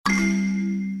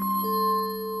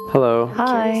Hello.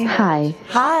 Hi. Hi.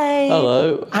 Hi.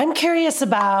 Hello. I'm curious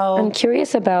about. I'm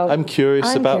curious about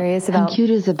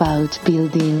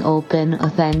Building open,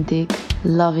 authentic,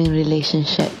 loving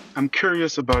relationship. I'm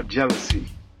curious about jealousy.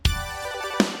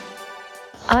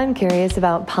 I'm curious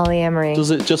about polyamory.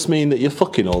 Does it just mean that you're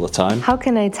fucking all the time? How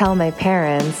can I tell my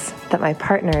parents that my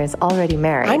partner is already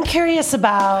married? I'm curious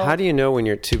about. How do you know when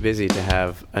you're too busy to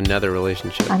have another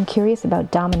relationship? I'm curious about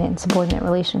dominant and subordinate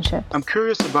relationships. I'm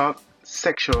curious about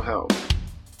sexual health.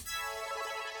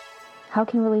 How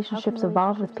can relationships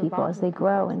evolve with people as they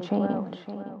grow and change?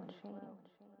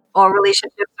 All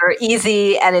relationships are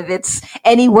easy, and if it's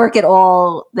any work at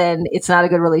all, then it's not a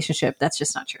good relationship. That's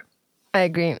just not true. I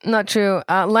agree. Not true.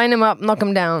 Line them up, knock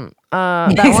them down.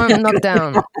 That one, knock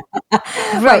down.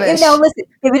 Right. And now, listen,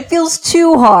 if it feels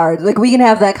too hard, like we can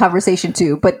have that conversation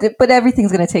too, but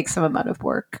everything's going to take some amount of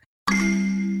work.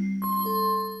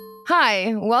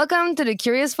 Hi, welcome to the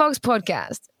Curious Fox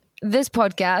podcast. This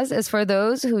podcast is for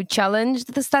those who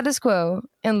challenged the status quo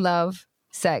in love,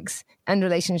 sex, and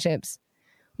relationships.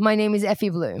 My name is Effie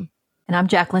Blue. And I'm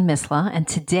Jacqueline Misla, and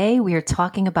today we are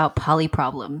talking about poly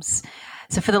problems.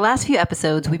 So for the last few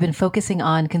episodes, we've been focusing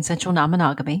on consensual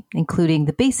non-monogamy, including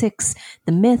the basics,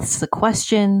 the myths, the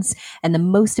questions, and the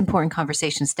most important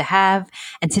conversations to have.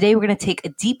 And today we're going to take a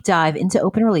deep dive into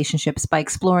open relationships by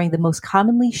exploring the most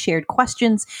commonly shared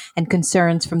questions and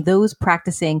concerns from those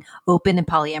practicing open and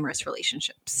polyamorous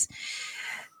relationships.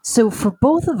 So for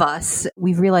both of us,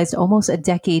 we've realized almost a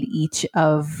decade each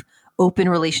of open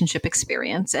relationship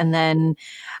experience. And then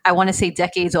I want to say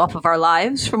decades off of our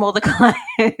lives from all the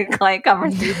client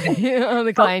conversations. All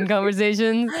the client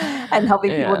conversations. And helping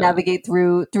people navigate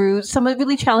through some of the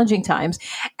really challenging times.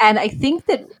 And I think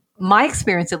that my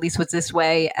experience, at least, was this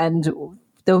way. And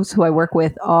those who I work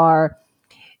with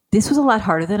this was a lot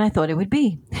harder than I thought it would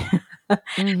be.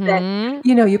 Mm-hmm. That,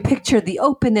 you picture the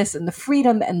openness and the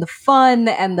freedom and the fun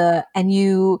and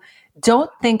you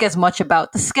don't think as much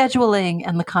about the scheduling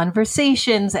and the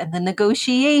conversations and the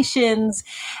negotiations.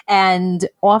 And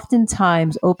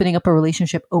oftentimes opening up a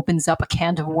relationship opens up a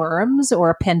can of worms or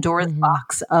a Pandora's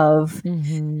box of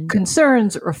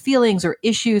concerns or feelings or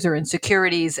issues or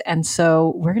insecurities. And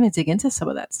so we're going to dig into some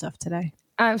of that stuff today.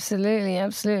 Absolutely,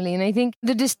 absolutely. And I think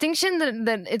the distinction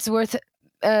that it's worth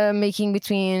making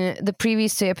between the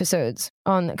previous two episodes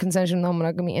on consensual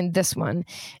non-monogamy and this one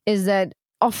is that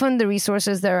often the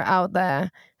resources that are out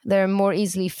there that are more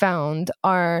easily found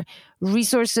are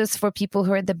resources for people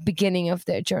who are at the beginning of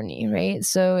their journey, right?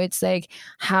 So it's like,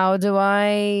 how do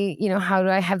I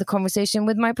have the conversation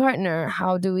with my partner?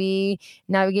 How do we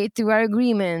navigate through our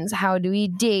agreements? How do we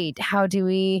date? How do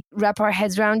we wrap our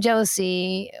heads around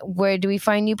jealousy? Where do we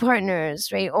find new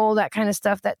partners, right? All that kind of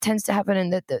stuff that tends to happen in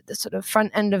the sort of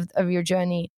front end of your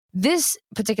journey. This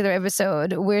particular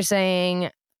episode, we're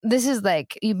saying, this is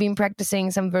like you've been practicing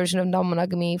some version of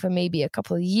non-monogamy for maybe a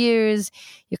couple of years.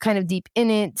 You're kind of deep in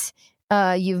it.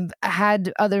 You've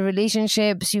had other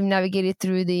relationships. You've navigated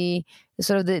through the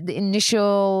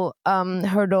initial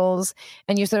hurdles,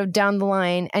 and you're sort of down the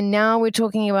line. And now we're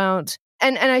talking about,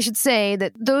 and I should say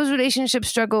that those relationship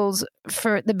struggles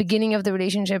for the beginning of the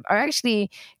relationship are actually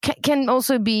can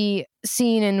also be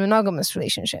seen in monogamous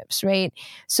relationships, right?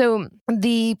 So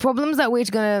the problems that we're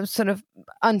going to sort of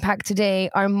unpack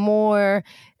today are more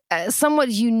somewhat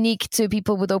unique to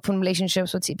people with open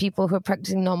relationships, with people who are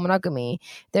practicing non-monogamy.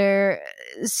 They're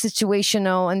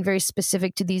situational and very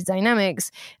specific to these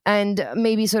dynamics, and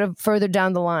maybe sort of further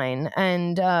down the line.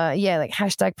 And like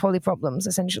hashtag poly problems,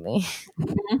 essentially.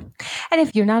 And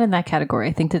if you're not in that category,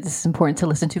 I think that this is important to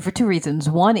listen to for two reasons.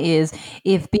 One is,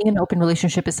 if being in an open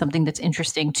relationship is something that's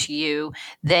interesting to you,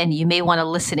 then you may want to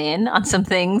listen in on some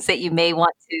things that you may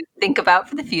want to think about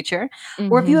for the future.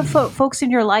 Or if you have folks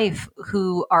in your life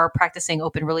who are practicing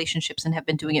open relationships and have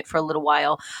been doing it for a little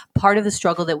while, part of the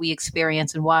struggle that we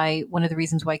experience and why one of the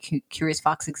reasons why Curious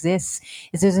Fox exists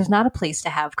is there's not a place to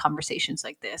have conversations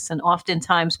like this. And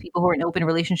oftentimes people who are in open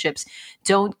relationships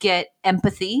don't get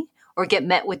empathy or get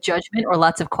met with judgment or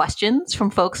lots of questions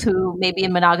from folks who may be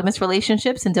in monogamous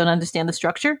relationships and don't understand the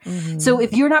structure. So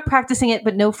if you're not practicing it,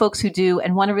 but know folks who do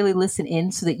and want to really listen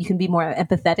in so that you can be more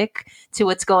empathetic to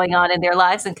what's going on in their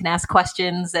lives and can ask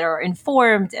questions that are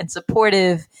informed and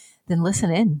supportive, then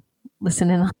listen in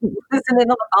on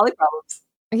the poly problems.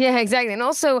 Yeah, exactly. And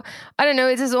also, I don't know,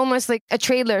 it is almost like a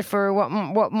trailer for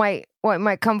what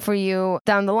might come for you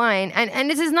down the line. And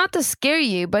this is not to scare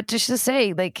you, but just to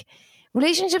say, like,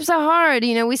 relationships are hard.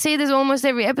 We say this almost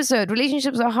every episode.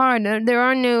 Relationships are hard. There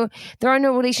are no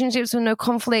relationships with no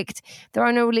conflict. There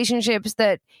are no relationships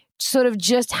that sort of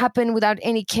just happen without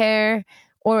any care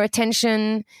or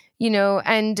attention.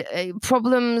 and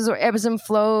problems or ebbs and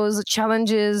flows,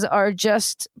 challenges are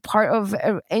just part of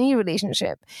any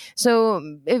relationship. So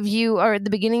if you are at the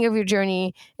beginning of your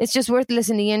journey, it's just worth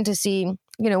listening in to see,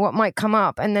 what might come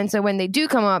up. And then so when they do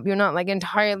come up, you're not like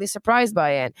entirely surprised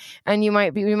by it. And you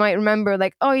might remember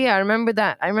like, oh yeah, I remember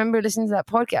that. I remember listening to that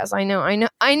podcast.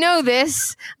 I know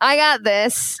this. I got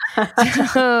this.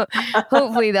 So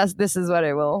hopefully this is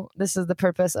the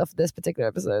purpose of this particular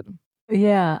episode.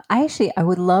 Yeah. I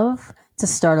would love to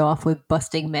start off with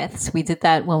busting myths. We did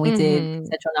that when we did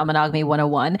Consensual Non-Monogamy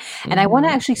 101. And I want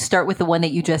to actually start with the one that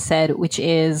you just said, which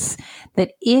is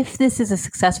that if this is a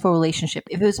successful relationship,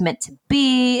 if it was meant to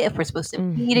be, if we're supposed to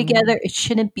be together, it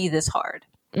shouldn't be this hard.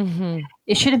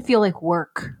 It shouldn't feel like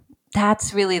work.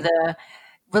 That's really the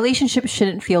relationships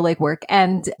shouldn't feel like work.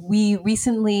 And we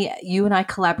recently, you and I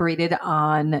collaborated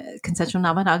on Consensual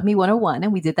Non-Monogamy 101,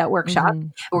 and we did that workshop.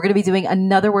 We're going to be doing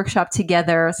another workshop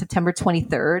together September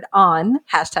 23rd on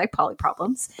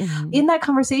 #polyproblems. In that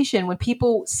conversation, when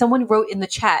someone wrote in the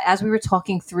chat, as we were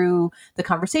talking through the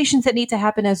conversations that need to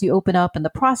happen as you open up and the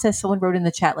process, someone wrote in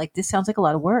the chat, like, this sounds like a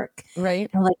lot of work. Right.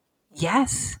 And we're like,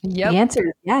 yes. Yep. The answer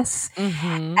is yes.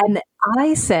 And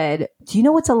I said, do you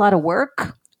know what's a lot of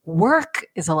work? Work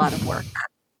is a lot of work.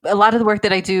 A lot of the work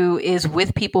that I do is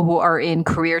with people who are in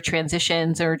career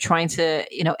transitions or trying to,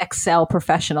 excel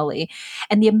professionally.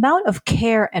 And the amount of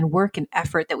care and work and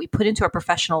effort that we put into our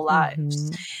professional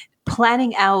lives,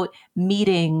 planning out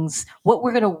meetings, what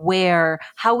we're going to wear,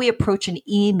 how we approach an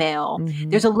email.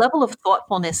 There's a level of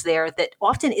thoughtfulness there that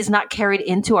often is not carried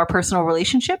into our personal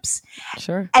relationships.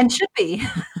 Sure. And should be.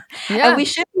 Yeah. And we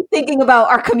should be thinking about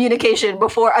our communication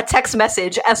before a text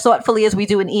message as thoughtfully as we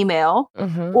do an email,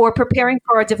 or preparing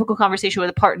for a difficult conversation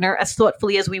with a partner as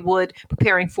thoughtfully as we would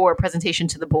preparing for a presentation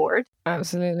to the board.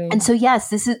 Absolutely. And so, yes,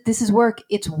 this is work.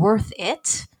 It's worth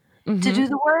it to do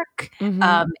the work.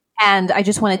 And I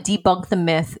just want to debunk the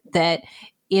myth that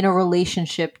in a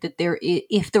relationship that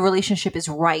if the relationship is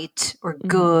right or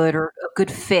good or a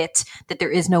good fit, that there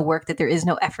is no work, that there is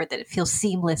no effort, that it feels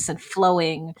seamless and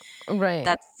flowing. Right.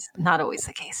 That's not always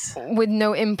the case. With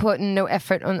no input and no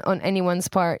effort on anyone's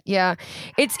part. Yeah.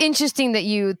 It's interesting that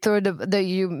you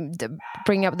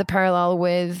bring up the parallel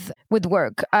with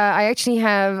work. I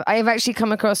have actually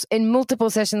come across in multiple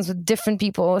sessions with different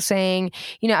people saying,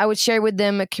 I would share with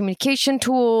them a communication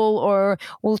tool, or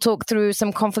we'll talk through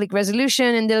some conflict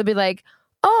resolution, and they'll be like,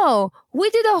 oh, we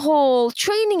did a whole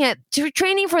training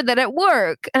for that at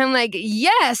work. And I'm like,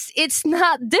 yes, it's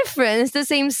not different. It's the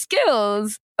same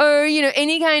skills. Or,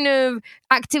 any kind of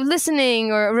active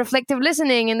listening or reflective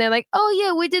listening. And they're like, oh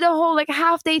yeah, we did a whole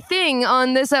half-day thing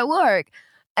on this at work.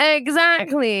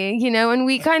 Exactly. And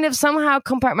we kind of somehow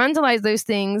compartmentalize those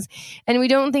things, and we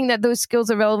don't think that those skills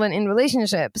are relevant in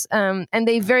relationships. And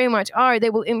they very much are.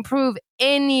 They will improve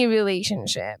any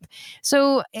relationship.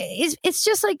 So it's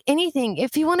just like anything.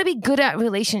 If you want to be good at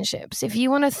relationships, if you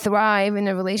want to thrive in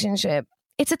a relationship,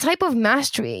 it's a type of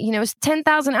mastery. It's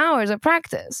 10,000 hours of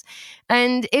practice.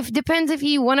 And it depends if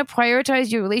you want to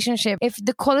prioritize your relationship, if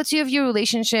the quality of your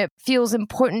relationship feels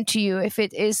important to you, if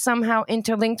it is somehow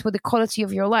interlinked with the quality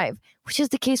of your life, which is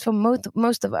the case for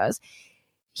most of us,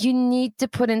 you need to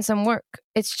put in some work.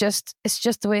 It's just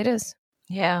the way it is.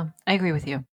 Yeah, I agree with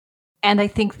you. And I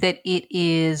think that it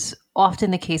is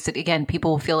often the case that, again,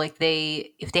 people will feel like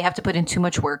if they have to put in too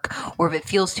much work, or if it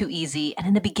feels too easy. And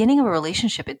in the beginning of a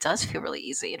relationship, it does feel really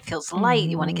easy. It feels light.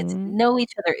 You want to get to know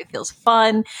each other. It feels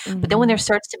fun. But then when there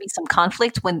starts to be some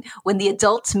conflict, when the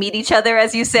adults meet each other,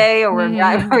 as you say, or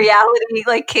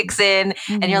reality kicks in,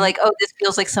 and you're like, oh, this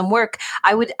feels like some work.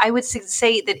 I would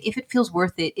say that if it feels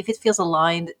worth it, if it feels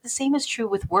aligned, the same is true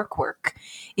with work.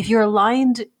 If you're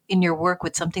aligned in your work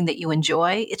with something that you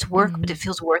enjoy, it's work, but it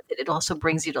feels worth it. It also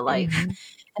brings you to life.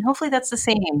 And hopefully that's the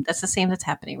same. That's the same that's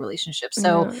happening in relationships.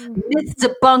 So myth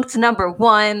debunked number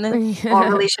 1, all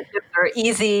relationships are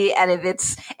easy. And if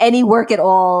it's any work at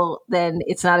all, then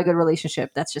it's not a good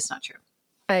relationship. That's just not true.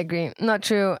 I agree. Not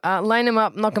true. Line them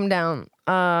up, knock them down.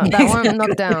 That one,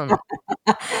 knock down.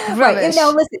 Right.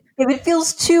 Now, listen, if it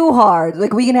feels too hard,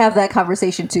 we can have that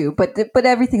conversation too, but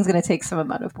everything's going to take some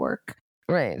amount of work.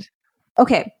 Right.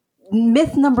 Okay.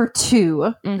 Myth number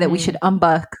 2 that we should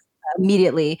unbuck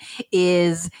immediately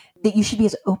is that you should be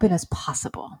as open as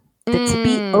possible. That to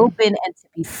be open and to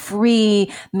be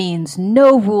free means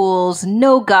no rules,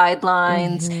 no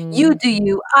guidelines. You do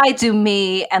you, I do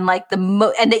me, and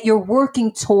and that you're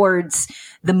working towards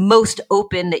the most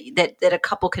open that a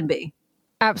couple can be.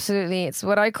 Absolutely. It's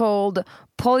what I called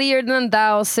holier than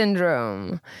thou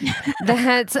syndrome.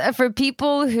 That's for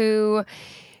people who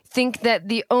think that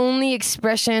the only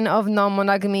expression of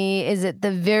non-monogamy is at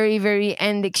the very, very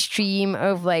end extreme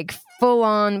of like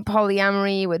full-on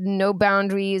polyamory with no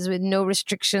boundaries, with no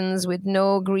restrictions, with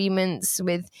no agreements,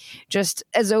 with just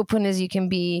as open as you can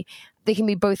be. They can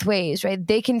be both ways, right?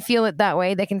 They can feel it that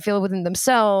way. They can feel within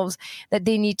themselves that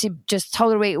they need to just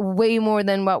tolerate way more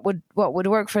than what would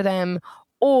work for them.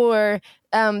 Or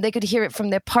they could hear it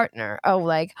from their partner of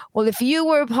like, well, if you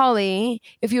were poly,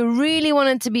 if you really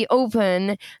wanted to be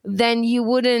open, then you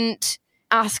wouldn't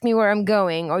ask me where I'm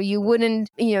going, or you wouldn't,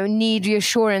 need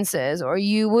reassurances, or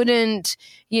you wouldn't,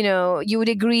 you would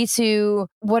agree to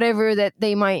whatever that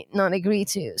they might not agree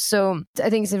to. So I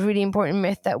think it's a really important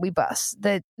myth that we bust,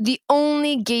 that the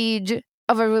only gauge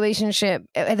of a relationship,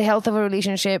 the health of a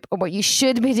relationship, or what you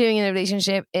should be doing in a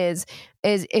relationship is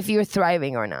if you're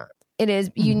thriving or not. It is,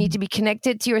 you need to be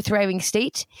connected to your thriving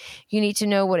state. You need to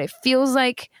know what it feels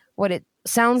like, what it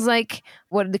sounds like,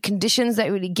 what are the conditions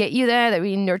that really get you there, that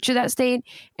really nurture that state,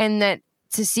 and that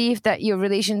to see if that your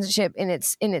relationship in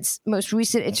its most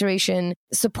recent iteration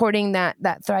supporting that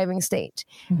thriving state.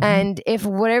 And if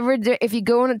you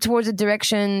go towards a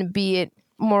direction, be it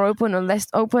more open or less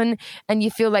open, and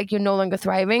you feel like you're no longer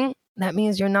thriving, that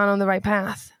means you're not on the right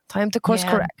path. Time to course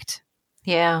correct.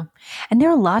 Yeah. And there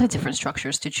are a lot of different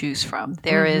structures to choose from.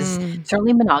 There is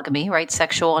certainly monogamy, right?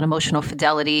 Sexual and emotional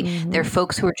fidelity. There are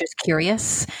folks who are just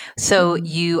curious. So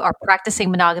you are practicing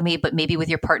monogamy, but maybe with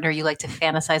your partner, you like to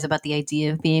fantasize about the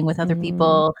idea of being with other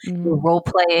people. You're role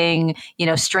playing,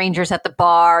 strangers at the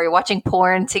bar, you're watching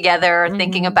porn together,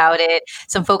 thinking about it.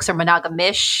 Some folks are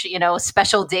monogamish,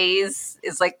 special days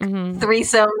is like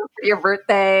threesome for your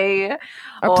birthday.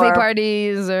 Or play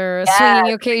parties or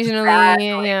swinging occasionally.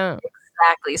 Exactly. Yeah.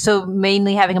 Exactly. So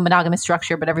mainly having a monogamous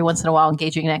structure, but every once in a while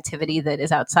engaging in activity that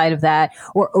is outside of that,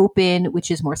 or open, which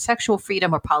is more sexual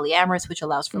freedom, or polyamorous, which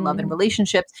allows for love and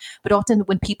relationships. But often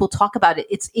when people talk about it,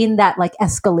 it's in that like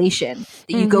escalation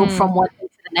that you go from one thing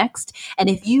to the next. And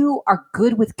if you are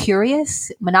good with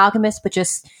curious, monogamous, but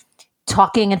just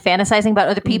talking and fantasizing about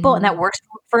other people, and that works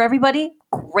for everybody,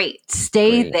 great.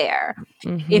 Stay there.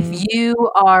 If you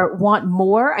want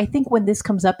more, I think when this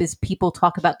comes up is people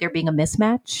talk about there being a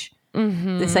mismatch.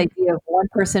 This idea of one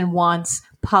person wants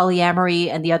polyamory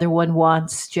and the other one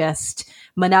wants just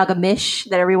monogamish,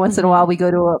 that every once in a while we go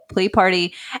to a play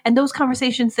party. And those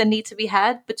conversations then need to be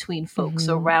had between folks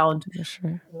around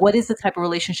what is the type of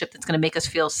relationship that's going to make us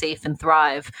feel safe and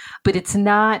thrive. But it's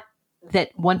not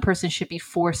that one person should be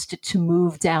forced to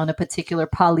move down a particular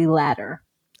poly ladder.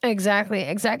 Exactly.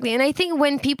 And I think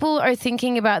when people are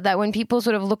thinking about that, when people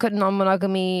sort of look at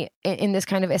non-monogamy in this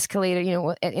kind of escalator,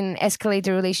 in an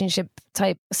escalator relationship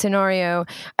type scenario,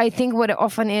 I think what it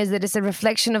often is that it's a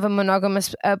reflection of a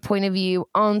monogamous point of view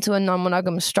onto a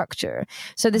non-monogamous structure.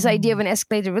 So this idea of an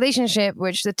escalator relationship,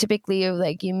 which is typically of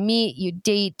like you meet, you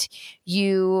date,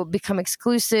 you become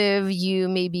exclusive, you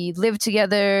maybe live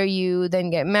together, you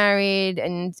then get married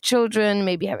and children,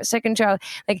 maybe have a second child,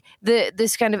 like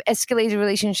this kind of escalator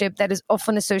relationship that is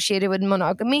often associated with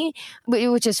monogamy,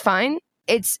 which is fine.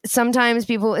 It's sometimes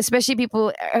people, especially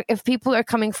people, if people are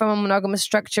coming from a monogamous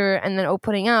structure and then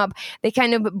opening up, they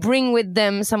kind of bring with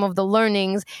them some of the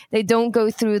learnings. They don't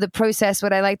go through the process,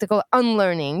 what I like to call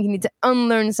unlearning. You need to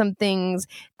unlearn some things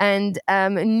and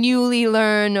newly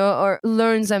learn or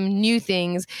learn some new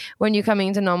things when you're coming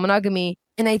into non-monogamy.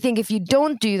 And I think if you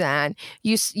don't do that,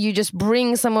 you just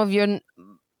bring some of your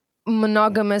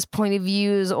monogamous point of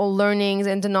views or learnings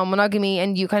into non-monogamy,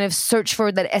 and you kind of search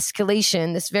for that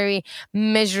escalation, this very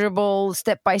measurable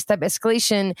step-by-step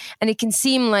escalation, and it can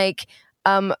seem like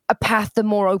a path to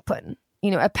more open,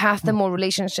 a path to more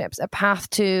relationships, a path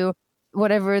to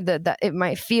whatever that it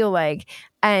might feel like,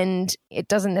 and it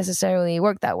doesn't necessarily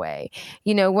work that way.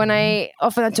 When I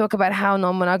often talk about how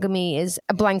non-monogamy is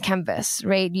a blank canvas,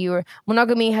 right? Your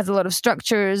monogamy has a lot of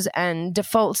structures and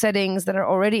default settings that are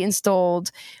already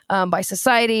installed by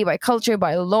society, by culture,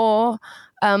 by law.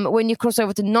 When you cross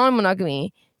over to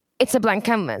non-monogamy, it's a blank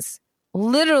canvas.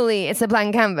 Literally, it's a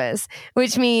blank canvas,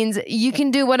 which means you can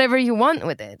do whatever you want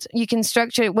with it. You can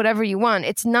structure it whatever you want.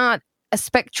 It's not a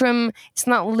spectrum. It's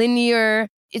not linear.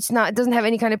 It doesn't have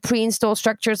any kind of pre-installed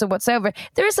structures or whatsoever.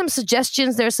 There are some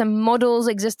suggestions. There are some models,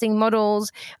 existing models.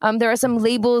 There are some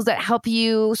labels that help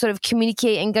you sort of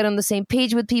communicate and get on the same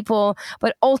page with people.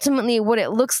 But ultimately, what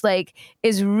it looks like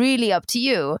is really up to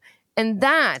you. And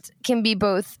that can be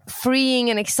both freeing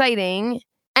and exciting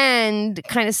and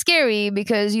kind of scary,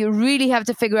 because you really have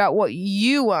to figure out what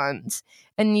you want.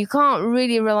 And you can't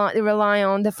really rely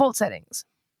on default settings.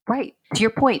 Right. to your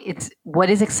point, it's what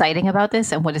is exciting about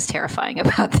this and what is terrifying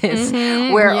about this.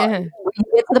 Where when you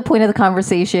get to the point of the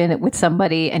conversation with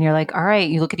somebody and you're like, all right,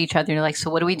 you look at each other and you're like, so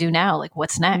what do we do now? Like,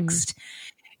 what's next?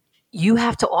 You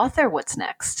have to author what's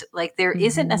next. Like, there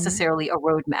isn't necessarily a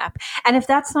roadmap. And if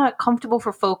that's not comfortable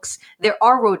for folks, there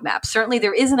are roadmaps. Certainly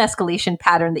there is an escalation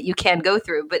pattern that you can go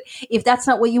through. But if that's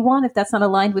not what you want, if that's not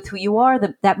aligned with who you are,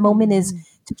 that moment is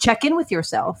to check in with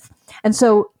yourself. And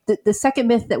so the second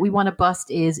myth that we want to bust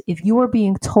is if you are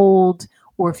being told,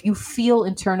 or if you feel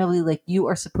internally like you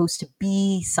are supposed to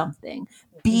be something,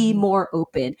 be more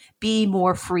open, be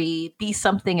more free, be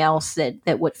something else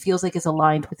that what feels like is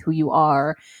aligned with who you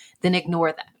are, then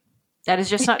ignore that. That is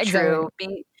just not true.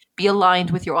 Be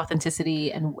aligned with your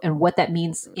authenticity and what that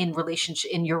means in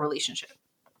your relationship.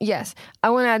 Yes.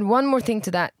 I want to add one more thing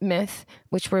to that myth,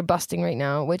 which we're busting right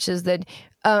now, which is that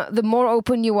the more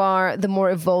open you are, the more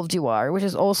evolved you are, which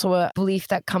is also a belief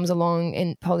that comes along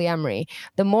in polyamory.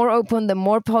 The more open, the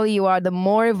more poly you are, the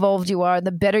more evolved you are,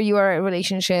 the better you are at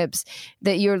relationships,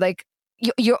 that you're like,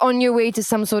 you're on your way to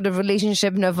some sort of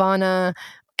relationship nirvana.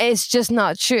 It's just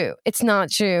not true. It's not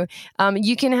true.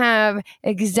 You can have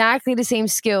exactly the same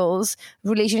skills,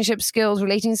 relationship skills,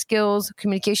 relating skills,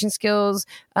 communication skills,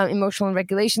 emotional and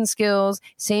regulation skills,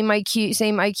 same IQ,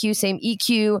 same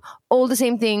EQ, all the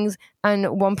same things.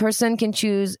 And one person can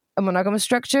choose a monogamous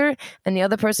structure and the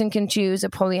other person can choose a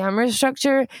polyamorous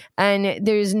structure. And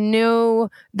there's no,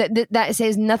 that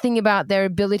says nothing about their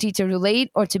ability to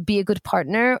relate or to be a good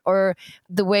partner or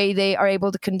the way they are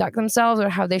able to conduct themselves or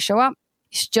how they show up.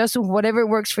 It's just whatever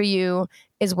works for you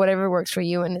is whatever works for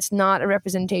you. And it's not a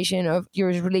representation of your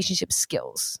relationship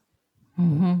skills.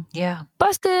 Yeah.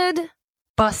 Busted.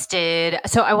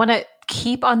 So I want to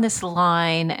keep on this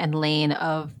line and lane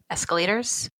of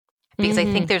escalators, because I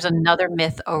think there's another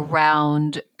myth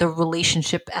around the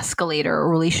relationship escalator or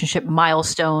relationship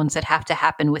milestones that have to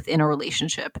happen within a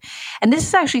relationship. And this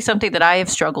is actually something that I have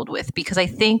struggled with, because I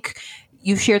think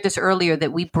you shared this earlier,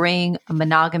 that we bring a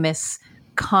monogamous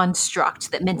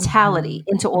construct, that mentality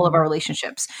into all of our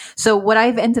relationships. So what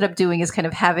I've ended up doing is kind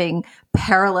of having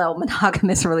parallel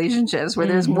monogamous relationships where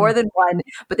there's more than one,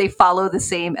 but they follow the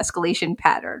same escalation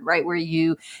pattern, right? Where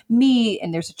you meet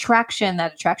and there's attraction,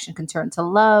 that attraction can turn to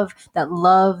love, that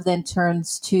love then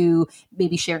turns to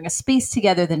maybe sharing a space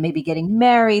together, then maybe getting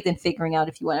married, then figuring out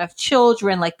if you want to have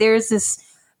children. Like there's this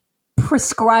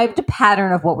prescribed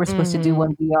pattern of what we're supposed to do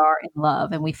when we are in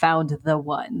love and we found the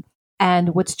one. And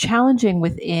what's challenging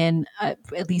within,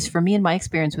 at least for me in my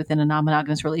experience within a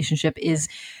non-monogamous relationship, is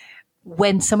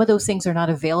when some of those things are not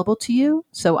available to you.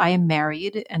 So I am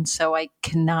married, and so I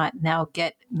cannot now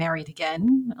get married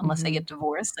again unless I get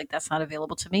divorced. Like that's not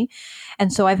available to me.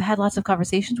 And so I've had lots of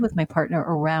conversations with my partner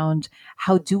around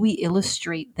how do we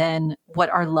illustrate then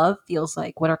what our love feels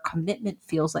like, what our commitment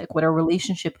feels like, what our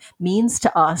relationship means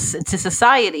to us and to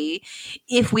society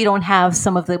if we don't have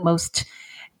some of the most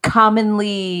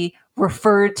commonly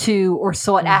referred to or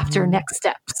sought after next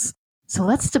steps. So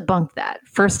let's debunk that.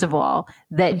 First of all,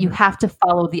 that you have to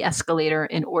follow the escalator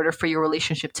in order for your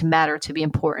relationship to matter, to be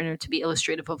important, or to be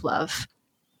illustrative of love.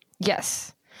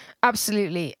 Yes,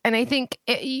 absolutely. And I think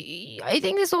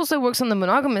this also works on the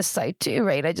monogamous side too,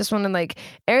 right? I just want to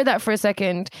air that for a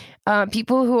second.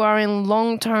 People who are in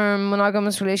long-term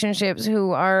monogamous relationships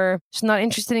who are just not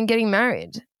interested in getting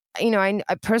married.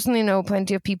 I personally know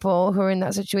plenty of people who are in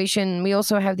that situation. We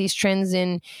also have these trends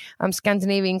in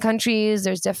Scandinavian countries.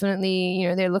 There's definitely,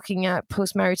 they're looking at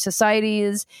post-marriage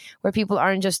societies where people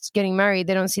aren't just getting married.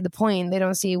 They don't see the point. They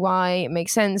don't see why it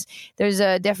makes sense. There's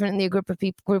definitely a group of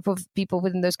people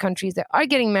within those countries that are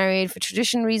getting married for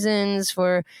tradition reasons,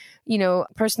 for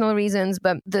personal reasons,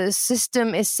 but the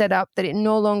system is set up that it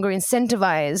no longer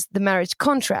incentivizes the marriage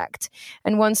contract.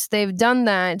 And once they've done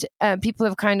that, people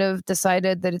have kind of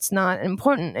decided that it's not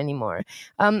important anymore.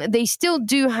 They still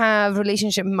do have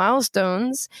relationship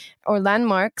milestones or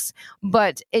landmarks,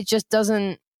 but it just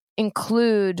doesn't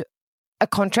include a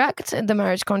contract, the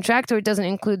marriage contract, or it doesn't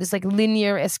include this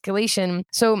linear escalation.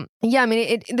 So yeah,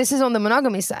 this is on the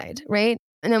monogamy side, right?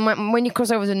 And then when you cross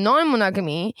over to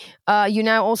non-monogamy, you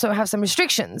now also have some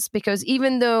restrictions, because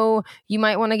even though you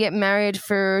might want to get married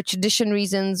for tradition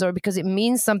reasons or because it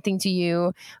means something to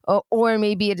you, or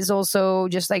maybe it is also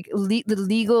just the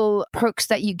legal perks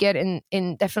that you get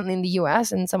in definitely in the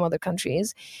US and some other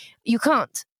countries, you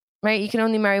can't, right? You can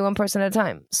only marry one person at a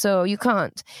time. So you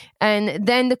can't. And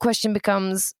then the question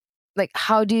becomes,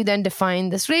 how do you then define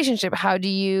this relationship?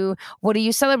 What are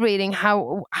you celebrating?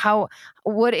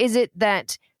 What is it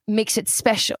that makes it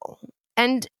special?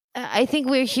 And I think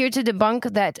we're here to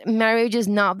debunk that marriage is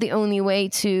not the only way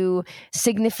to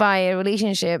signify a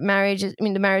relationship.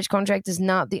 The marriage contract is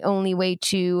not the only way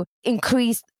to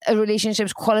increase a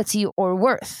relationship's quality or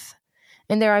worth.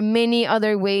 And there are many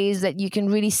other ways that you can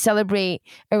really celebrate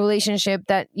a relationship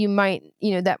that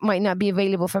that might not be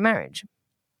available for marriage.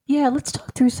 Yeah, let's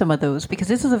talk through some of those, because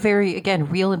this is a very, again,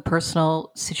 real and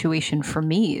personal situation for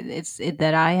me.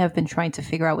 That I have been trying to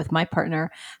figure out with my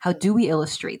partner. How do we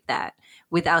illustrate that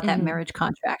without that marriage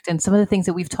contract? And some of the things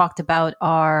that we've talked about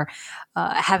are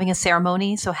having a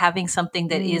ceremony. So having something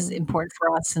that is important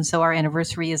for us. And so our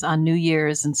anniversary is on New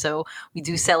Year's. And so we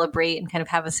do celebrate and kind of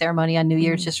have a ceremony on New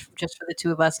Year's just for the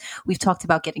two of us. We've talked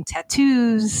about getting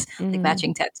tattoos, like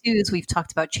matching tattoos. We've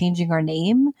talked about changing our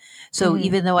name. So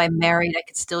even though I'm married, I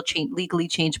could still legally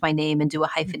change my name and do a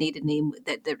hyphenated name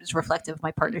that is reflective of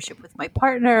my partnership with my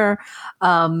partner.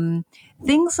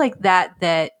 Things like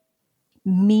that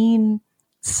mean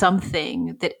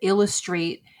something, that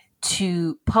illustrate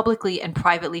to publicly and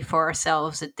privately for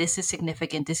ourselves that this is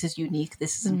significant, this is unique,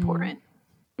 this is important.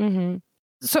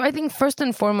 So I think first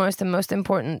and foremost, the most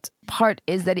important part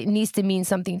is that it needs to mean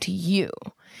something to you,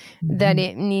 that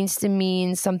it needs to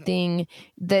mean something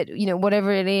that,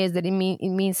 whatever it is, that it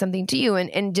means something to you.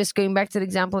 And just going back to the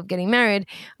example of getting married,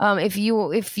 if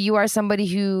you are somebody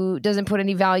who doesn't put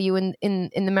any value in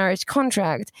the marriage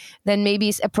contract, then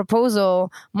maybe a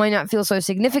proposal might not feel so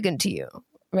significant to you,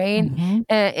 right?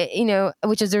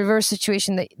 Which is the reverse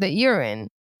situation that you're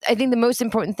in. I think the most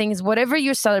important thing is whatever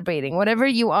you're celebrating, whatever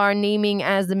you are naming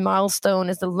as the milestone,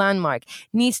 as the landmark,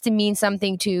 needs to mean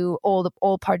something to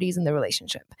all parties in the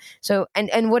relationship. So,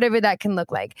 and whatever that can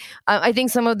look like. I think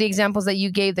some of the examples that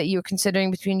you gave that you're considering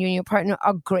between you and your partner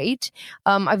are great.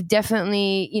 I've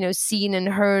definitely, seen and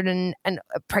heard and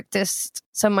practiced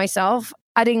some myself.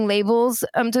 Adding labels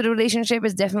to the relationship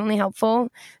is definitely helpful.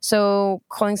 So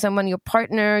calling someone your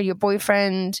partner, your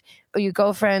boyfriend, or your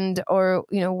girlfriend, or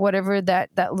whatever that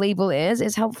label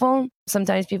is helpful.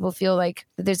 Sometimes people feel like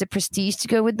there's a prestige to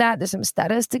go with that. There's some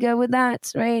status to go with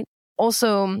that, right?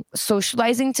 Also,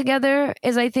 socializing together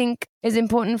I think is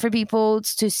important for people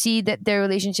to see that their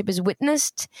relationship is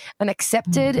witnessed and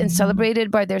accepted and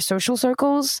celebrated by their social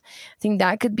circles. I think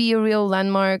that could be a real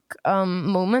landmark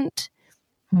moment.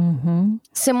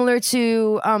 Similar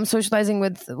to socializing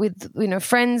with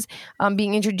friends,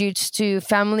 being introduced to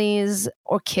families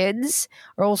or kids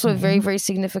are also very, very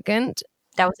significant.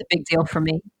 That was a big deal for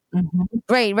me.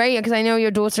 Right, because I know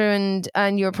your daughter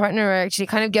and your partner actually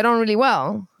kind of get on really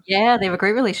well. Yeah, they have a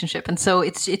great relationship. And so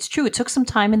it's true. It took some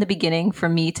time in the beginning for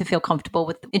me to feel comfortable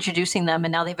with introducing them.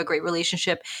 And now they have a great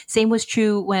relationship. Same was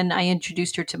true when I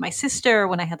introduced her to my sister,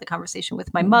 when I had the conversation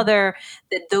with my mother,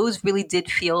 that those really did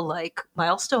feel like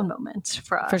milestone moments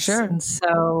for us. For sure. And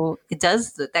so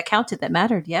that counted, that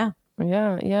mattered. Yeah.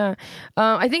 Yeah.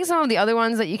 I think some of the other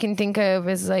ones that you can think of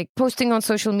is like posting on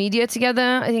social media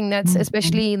together. I think that's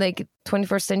especially like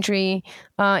 21st century.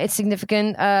 It's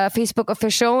significant. Facebook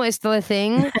official is still a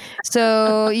thing,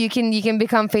 so you can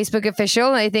become Facebook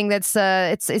official. I think that's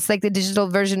it's like the digital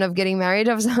version of getting married.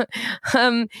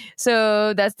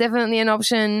 So that's definitely an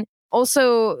option.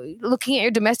 Also, looking at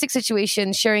your domestic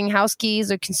situation, sharing house keys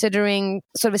or considering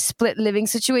sort of a split living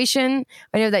situation.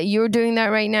 I know that you're doing that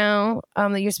right now,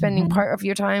 that you're spending part of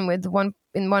your time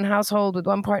in one household with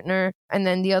one partner and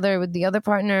then the other with the other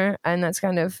partner. And that's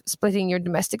kind of splitting your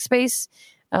domestic space.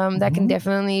 That can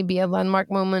definitely be a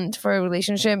landmark moment for a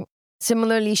relationship.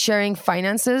 Similarly, sharing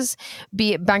finances,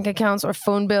 be it bank accounts or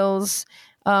phone bills.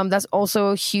 That's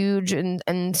also huge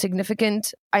and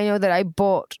significant. I know that I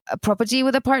bought a property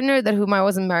with a partner whom I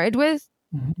wasn't married with.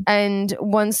 And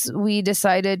once we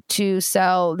decided to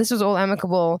sell, this was all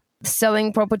amicable,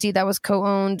 selling property that was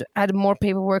co-owned had more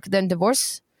paperwork than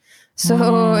divorce. So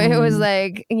it was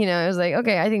like,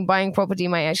 okay, I think buying property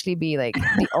might actually be like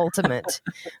the ultimate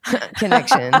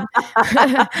connection.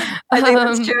 I think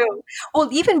that's true. Well,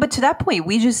 but to that point,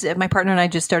 my partner and I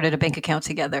just started a bank account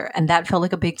together, and that felt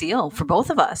like a big deal for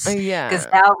both of us. Yeah. Because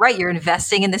now, right, you're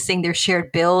investing in this thing. There's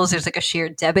shared bills. There's like a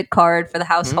shared debit card for the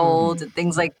household and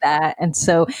things like that. And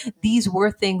so these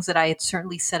were things that I had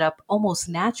certainly set up almost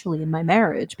naturally in my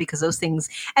marriage, because those things,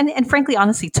 and frankly,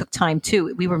 honestly, took time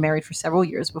too. We were married for several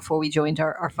years before we joined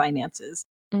our finances.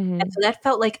 And so that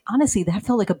felt like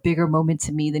a bigger moment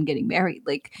to me than getting married,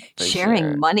 like for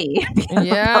sharing money.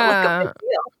 Yeah, like a big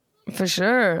deal. For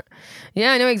sure.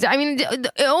 Yeah, no, exactly. I mean,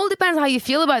 it all depends how you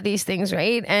feel about these things,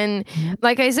 right? And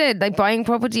like I said, like buying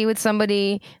property with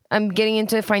somebody, getting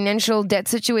into a financial debt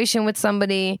situation with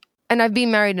somebody, And I've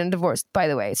been married and divorced, by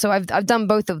the way. So I've done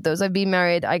both of those. I've been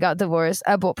married, I got divorced,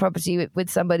 I bought property with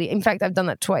somebody. In fact, I've done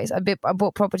that twice. I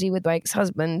bought property with my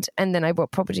ex-husband, and then I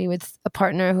bought property with a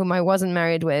partner whom I wasn't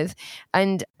married with.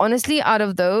 And honestly, out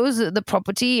of those, the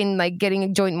property and like getting a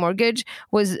joint mortgage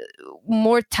was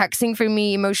more taxing for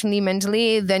me emotionally,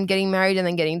 mentally, than getting married and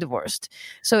then getting divorced.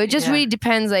 So it just really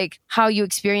depends like how you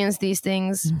experience these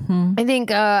things. I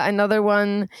think another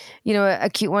one, a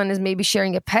cute one is maybe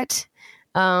sharing a pet.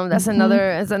 That's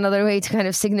another way to kind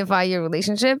of signify your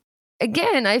relationship.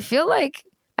 Again, I feel like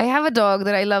I have a dog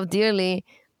that I love dearly.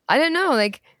 I don't know,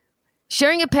 like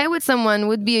sharing a pet with someone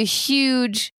would be a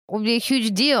huge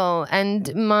deal.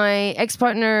 And my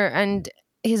ex-partner and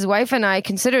his wife and I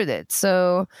considered it.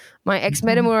 So my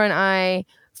ex-Metamor and I,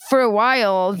 for a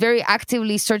while, very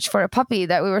actively searched for a puppy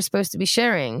that we were supposed to be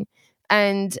sharing.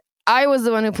 And I was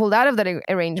the one who pulled out of that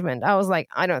arrangement. I was like,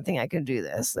 I don't think I can do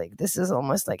this. Like, this is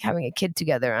almost like having a kid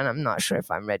together, and I'm not sure if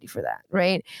I'm ready for that,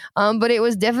 right? But it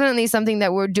was definitely something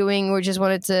that we're doing. We just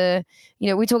wanted to,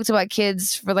 we talked about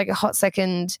kids for like a hot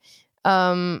second,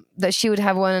 that she would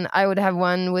have one and I would have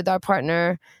one with our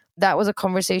partner. That was a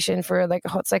conversation for like a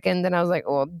hot second. Then I was like,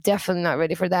 oh, I'm definitely not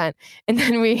ready for that. And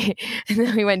then we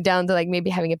went down to like maybe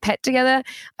having a pet together.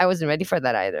 I wasn't ready for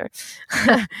that either.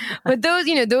 But those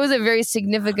are very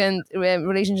significant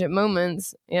relationship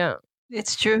moments. Yeah.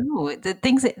 It's true. The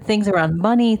things around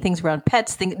money, things around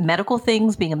pets, medical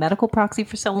things, being a medical proxy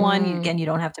for someone. You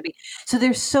don't have to be. So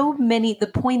there's so many. The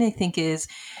point, I think, is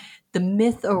the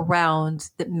myth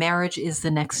around that marriage is the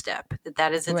next step,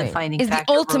 that is a defining factor. It's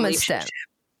the ultimate step.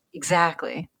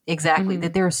 Exactly.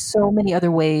 That there are so many other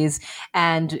ways.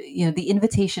 And, the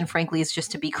invitation, frankly, is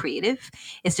just to be creative,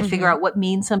 is to figure out what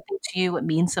means something to you, what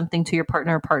means something to your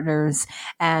partner or partners,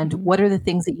 and what are the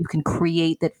things that you can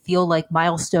create that feel like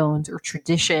milestones or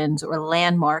traditions or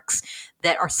landmarks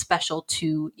that are special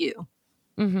to you.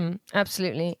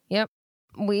 Absolutely. Yep.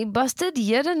 We busted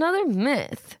yet another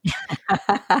myth.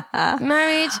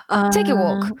 Marriage, take a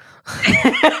walk.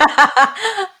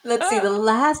 Let's see. The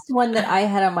last one that I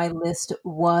had on my list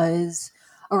was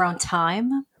around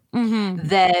time.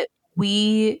 That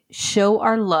we show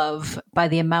our love by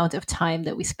the amount of time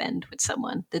that we spend with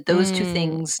someone. That those two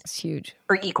things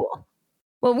are equal.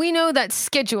 Well, we know that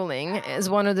scheduling is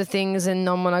one of the things in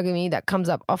non-monogamy that comes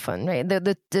up often, right?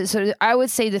 So I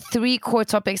would say the three core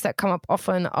topics that come up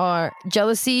often are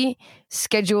jealousy,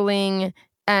 scheduling,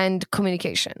 and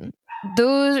communication.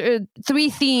 Those are three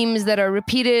themes that are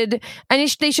repeated, and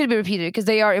they should be repeated because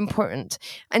they are important.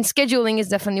 And scheduling is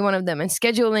definitely one of them. And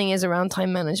scheduling is around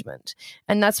time management.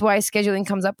 And that's why scheduling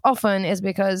comes up often, is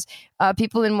because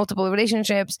people in multiple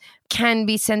relationships can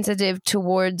be sensitive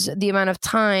towards the amount of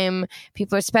time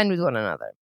people are spending with one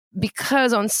another.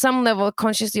 Because on some level,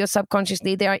 consciously or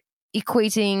subconsciously, they are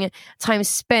equating time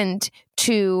spent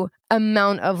to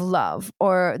amount of love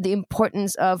or the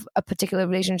importance of a particular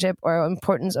relationship or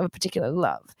importance of a particular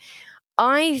love.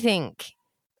 I think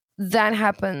that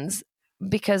happens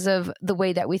because of the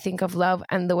way that we think of love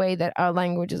and the way that our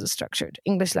languages are structured,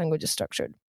 English language is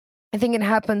structured. I think it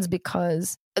happens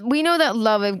because we know that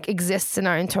love exists in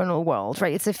our internal world,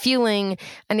 right? It's a feeling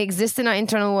and exists in our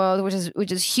internal world,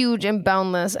 which is huge and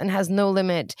boundless and has no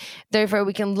limit. Therefore,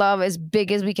 we can love as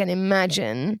big as we can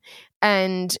imagine,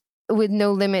 and with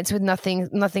no limits, with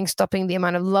nothing stopping the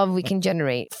amount of love we can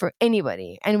generate for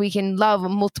anybody. And we can love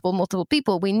multiple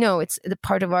people. We know it's the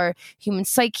part of our human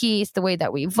psyche. It's the way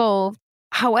that we evolve.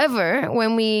 However,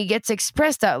 when we get to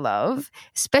express that love,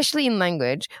 especially in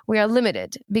language, we are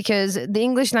limited because the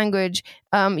English language,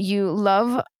 you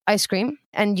love ice cream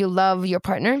and you love your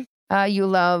partner, you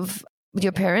love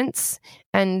your parents,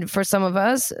 and for some of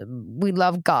us, we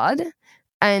love God,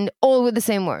 and all with the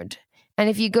same word. And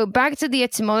if you go back to the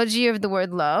etymology of the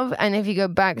word love, and if you go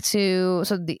back to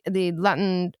the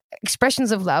Latin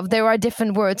expressions of love, there are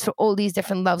different words for all these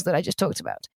different loves that I just talked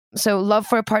about. So love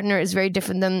for a partner is very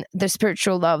different than the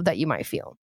spiritual love that you might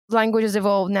feel. Language has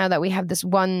evolved now that we have this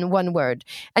one word.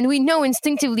 And we know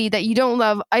instinctively that you don't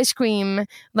love ice cream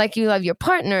like you love your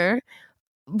partner,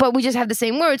 but we just have the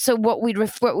same word. So what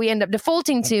we end up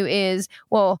defaulting to is,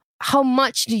 well, how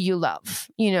much do you love?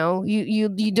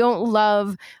 You don't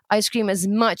love ice cream as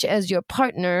much as your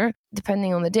partner,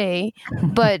 depending on the day,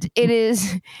 but it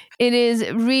is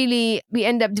really, we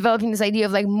end up developing this idea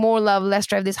of like more love, less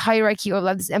drive, this hierarchy of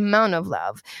love, this amount of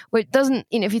love, where it doesn't,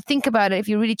 if you think about it, if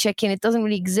you really check in, it doesn't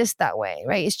really exist that way,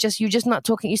 right? It's just, you're just not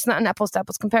talking, it's not an apples to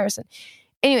apples comparison.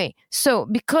 Anyway, so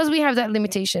because we have that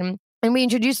limitation, and we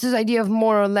introduce this idea of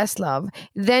more or less love,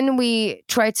 then we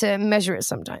try to measure it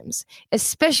sometimes,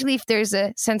 especially if there's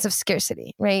a sense of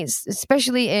scarcity, right?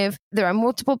 Especially if there are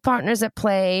multiple partners at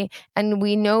play and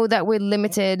we know that we're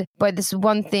limited by this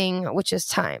one thing, which is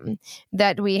time,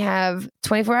 that we have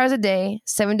 24 hours a day,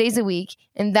 7 days a week,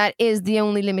 and that is the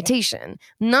only limitation.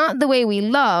 Not the way we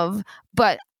love,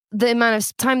 but the amount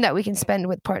of time that we can spend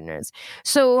with partners.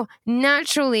 So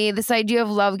naturally, this idea of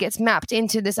love gets mapped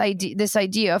into this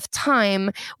idea of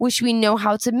time, which we know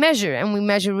how to measure, and we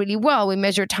measure really well. We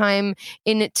measure time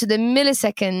in it to the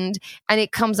millisecond, and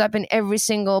it comes up in every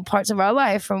single parts of our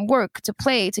life, from work to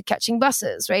play to catching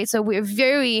buses, right? So we're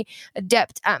very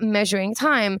adept at measuring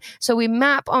time. So we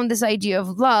map on this idea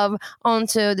of love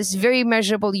onto this very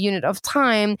measurable unit of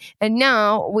time, and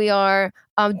now we are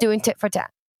doing tit for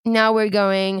tat. Now we're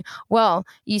going, well,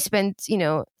 you spent,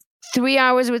 3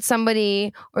 hours with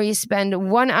somebody, or you spend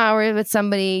 1 hour with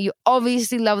somebody. You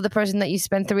obviously love the person that you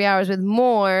spend 3 hours with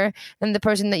more than the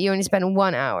person that you only spend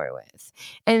 1 hour with.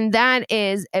 And that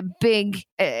is a big,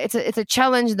 it's a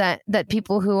challenge that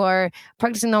people who are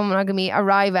practicing non-monogamy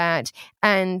arrive at.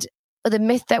 And the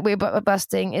myth that we're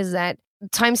busting is that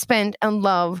time spent and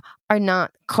love are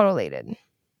not correlated.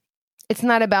 It's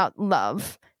not about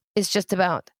love. It's just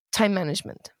about time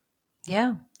management.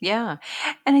 Yeah.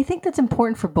 And I think that's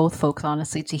important for both folks,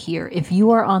 honestly, to hear. If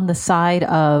you are on the side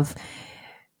of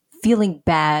feeling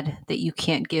bad that you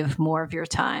can't give more of your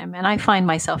time, and I find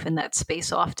myself in that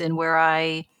space often where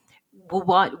I would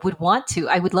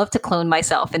love to clone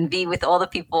myself and be with all the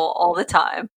people all the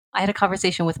time. I had a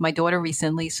conversation with my daughter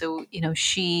recently. So,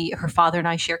 her father and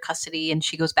I share custody, and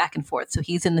she goes back and forth. So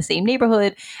he's in the same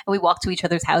neighborhood, and we walk to each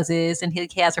other's houses, and he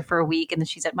has her for a week, and then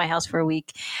she's at my house for a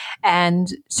week.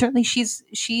 And certainly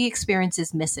she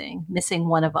experiences missing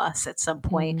one of us at some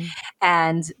point.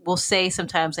 And we'll say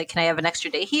sometimes, like, can I have an extra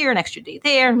day here, an extra day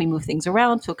there? And we move things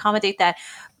around to accommodate that.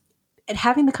 And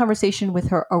having the conversation with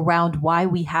her around why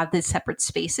we have these separate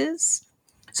spaces.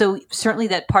 So certainly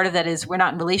that part of that is we're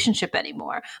not in relationship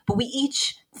anymore, but we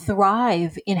each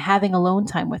thrive in having alone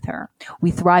time with her.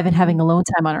 We thrive in having alone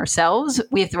time on ourselves.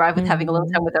 We thrive with having alone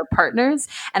time with our partners.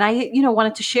 And I,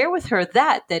 wanted to share with her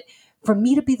that for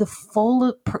me to be the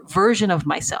full version of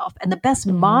myself and the best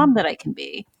mom that I can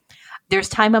be, there's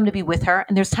time I'm going to be with her,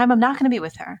 and there's time I'm not going to be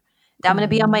with her. That I'm going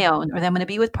to be on my own, or that I'm going to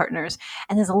be with partners.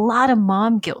 And there's a lot of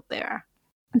mom guilt there.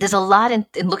 There's a lot in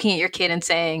looking at your kid and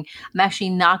saying, I'm actually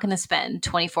not going to spend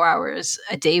 24 hours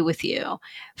a day with you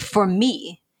for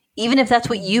me. Even if that's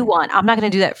what you want, I'm not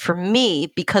going to do that for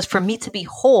me, because for me to be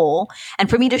whole and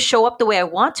for me to show up the way I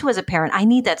want to as a parent, I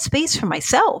need that space for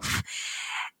myself.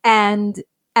 And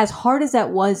as hard as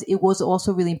that was, it was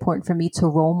also really important for me to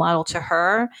role model to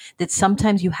her that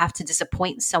sometimes you have to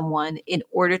disappoint someone in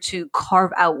order to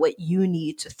carve out what you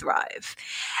need to thrive.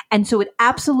 And so it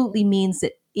absolutely means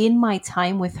that in my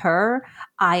time with her,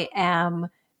 I am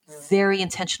very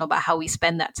intentional about how we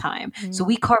spend that time. So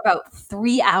we carve out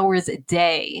 3 hours a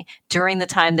day during the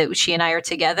time that she and I are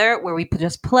together, where we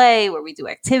just play, where we do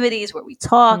activities, where we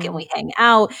talk and we hang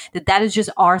out, that is just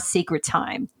our sacred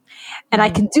time. And I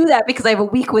can do that because I have a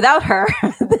week without her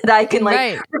that I can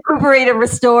recuperate and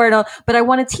restore and all. But I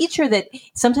want to teach her that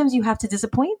sometimes you have to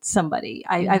disappoint somebody.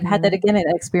 I've had that again, an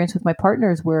experience with my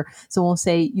partners where someone will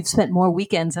say, you've spent more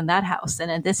weekends in that house than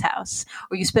in this house,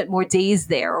 or you spent more days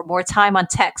there, or more time on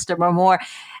text, or more.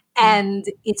 And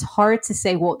it's hard to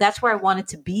say, well, that's where I want it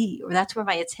to be, or that's where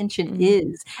my attention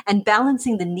is. And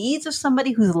balancing the needs of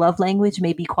somebody whose love language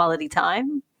may be quality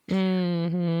time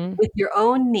with your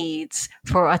own needs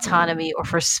for autonomy or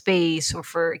for space, or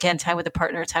for, again, time with a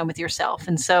partner, time with yourself.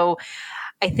 And so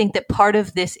I think that part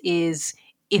of this is,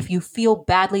 if you feel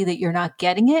badly that you're not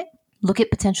getting it, look at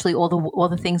potentially all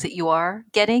the things that you are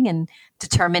getting and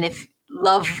determine if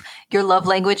your love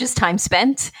language is time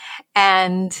spent.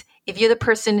 And if you're the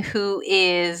person who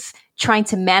is trying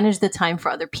to manage the time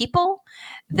for other people,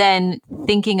 then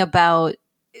thinking about,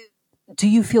 do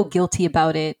you feel guilty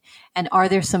about it? And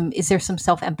is there some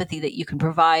self-empathy that you can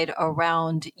provide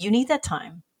around, you need that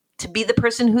time to be the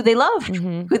person who they love,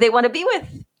 who they want to be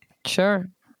with? Sure.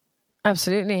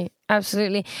 Absolutely.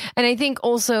 And I think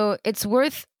also it's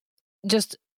worth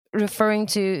just referring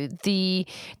to the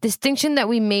distinction that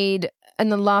we made in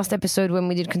the last episode when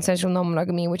we did consensual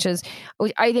non-monogamy, which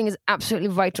I think is absolutely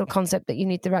vital concept that you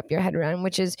need to wrap your head around,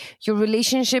 which is your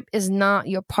relationship is not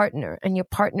your partner, and your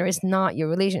partner is not your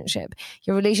relationship.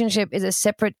 Your relationship is a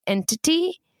separate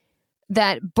entity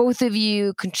that both of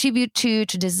you contribute to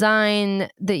design,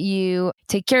 that you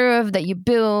take care of, that you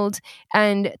build,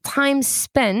 and time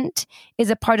spent is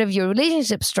a part of your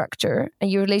relationship structure and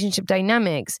your relationship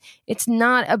dynamics. It's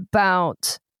not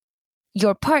about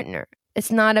your partner.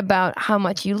 It's not about how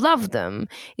much you love them.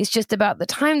 It's just about the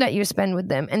time that you spend with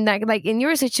them. And that, like in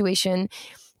your situation,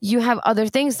 you have other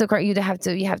things to you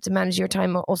have to manage your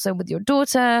time also with your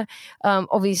daughter.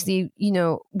 Obviously,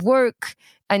 work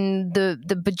and the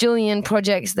bajillion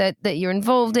projects that you're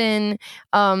involved in.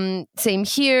 Same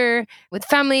here with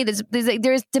family.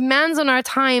 There's demands on our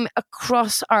time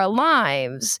across our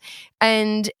lives,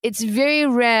 and it's very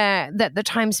rare that the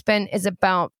time spent is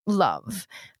about love.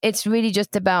 It's really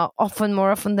just about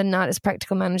more often than not, is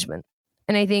practical management.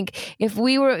 And I think if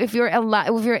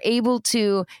you're able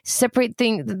to separate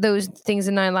those things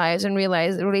in our lives and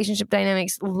realize relationship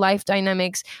dynamics, life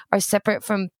dynamics are separate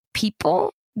from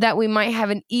people, that we might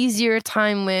have an easier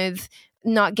time with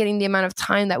not getting the amount of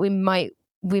time that we might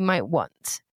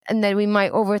want. And then we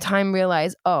might over time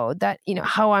realize, that,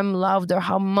 how I'm loved or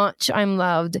how much I'm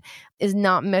loved is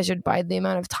not measured by the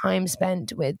amount of time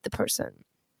spent with the person.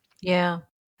 Yeah.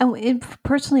 And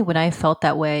personally, when I felt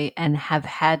that way and have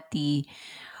had the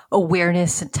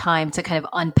awareness and time to kind of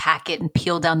unpack it and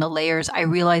peel down the layers, I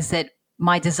realized that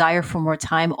my desire for more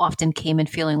time often came in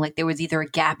feeling like there was either a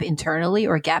gap internally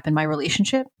or a gap in my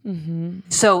relationship. Mm-hmm.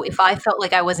 So if I felt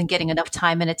like I wasn't getting enough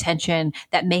time and attention,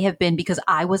 that may have been because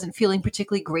I wasn't feeling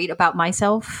particularly great about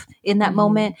myself in that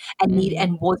moment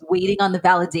and was waiting on the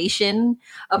validation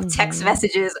of text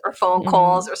messages or phone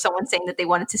calls or someone saying that they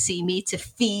wanted to see me to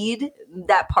feed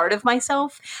that part of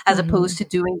myself, as opposed to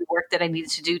doing the work that I needed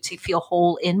to do to feel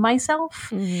whole in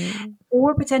myself.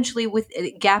 Or potentially with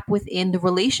a gap within the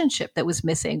relationship that was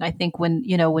missing. I think when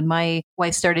my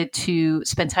wife started to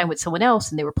spend time with someone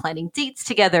else and they were planning dates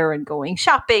together and going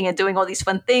shopping and doing all these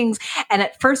fun things. And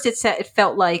at first it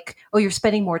felt like, you're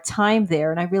spending more time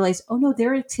there. And I realized, no,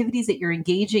 there are activities that you're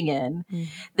engaging in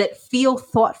that feel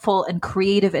thoughtful and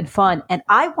creative and fun. And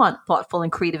I want thoughtful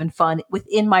and creative and fun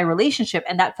within my relationship.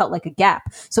 And that felt like a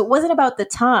gap. So it wasn't about the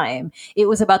time. It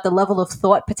was about the level of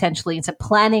thought potentially into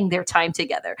planning their time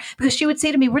together. Because she would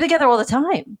say to me, we're together all the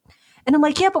time. And I'm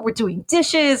like, yeah, but we're doing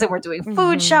dishes and we're doing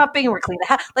food shopping and we're cleaning the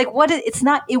house. Like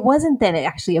it wasn't then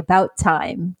actually about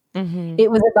time. It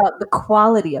was about the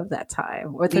quality of that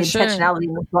time or the intentionality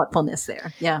and the thoughtfulness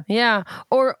there. Yeah. Yeah.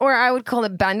 Or I would call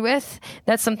it bandwidth.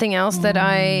 That's something else that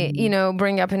I,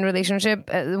 bring up in relationship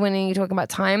when you talk about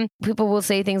time. People will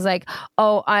say things like,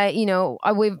 our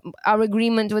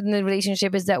agreement within the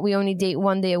relationship is that we only date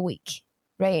 1 day a week.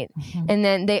 Right. And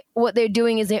then what they're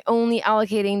doing is they're only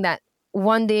allocating that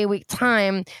 1 day a week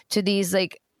time to these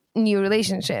like new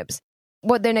relationships.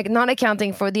 What they're not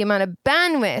accounting for the amount of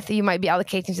bandwidth you might be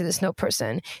allocating to this no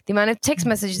person, the amount of text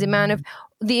messages, the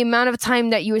amount of time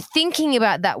that you're thinking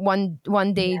about that one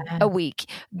day a week,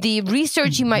 the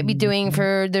research you might be doing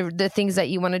for the things that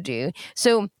you want to do.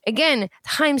 So again,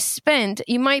 time spent,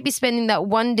 you might be spending that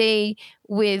 1 day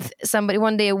with somebody,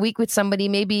 1 day a week with somebody,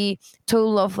 maybe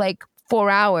total of like 4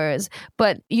 hours,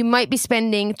 but you might be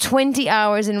spending 20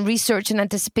 hours in research and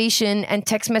anticipation and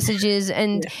text messages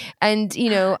and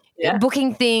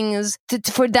booking things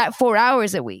for that 4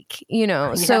 hours a week,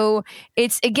 So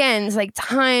it's like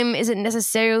time isn't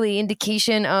necessarily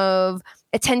indication of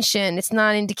attention. It's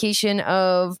not an indication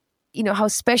of, how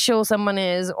special someone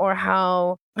is or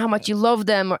how much you love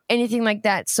them or anything like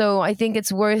that. So I think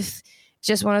it's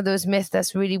just one of those myths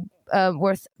that's really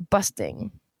worth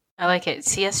busting. I like it.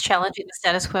 See us challenging the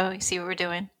status quo. You see what we're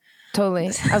doing?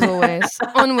 Totally. As always.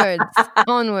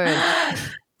 Onward.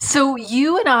 So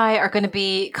you and I are going to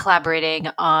be collaborating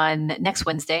on next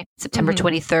Wednesday, September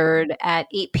 23rd at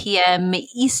 8 p.m.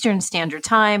 Eastern Standard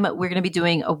Time. We're going to be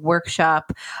doing a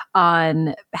workshop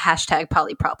on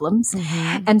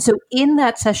 #polyproblems. And so in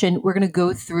that session, we're going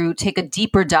to take a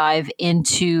deeper dive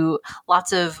into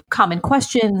lots of common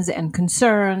questions and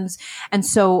concerns. And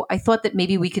so I thought that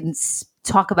maybe we can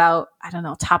talk about,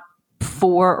 top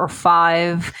 4 or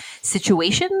 5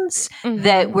 situations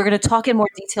that we're going to talk in more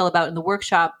detail about in the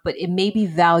workshop, but it may be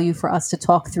value for us to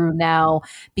talk through now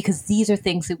because these are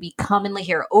things that we commonly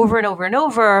hear over and over and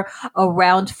over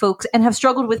around folks and have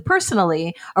struggled with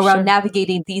personally around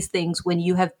navigating these things when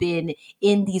you have been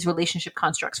in these relationship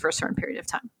constructs for a certain period of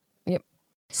time. Yep.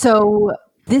 So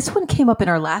this one came up in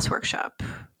our last workshop,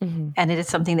 and it is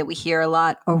something that we hear a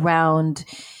lot around.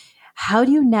 How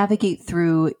do you navigate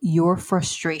through your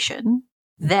frustration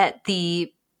that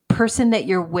the person that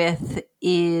you're with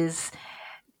is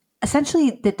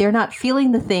essentially that they're not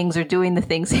feeling the things or doing the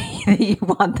things that you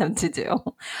want them to do,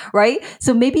 right?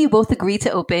 So maybe you both agree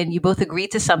to open, you both agree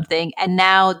to something, and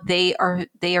now they are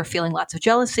feeling lots of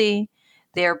jealousy.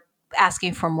 They're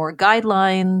asking for more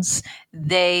guidelines.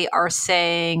 They are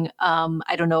saying,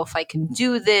 I don't know if I can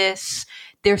do this.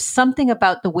 there's something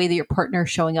about the way that your partner is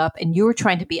showing up and you're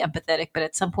trying to be empathetic, but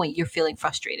at some point you're feeling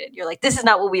frustrated. You're like, this is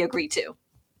not what we agreed to.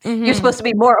 You're supposed to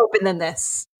be more open than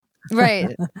this.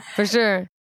 Right. For sure.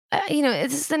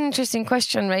 It's an interesting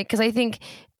question, right? Because I think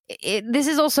this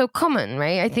is also common,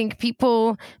 right? I think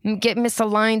people get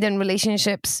misaligned in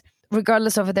relationships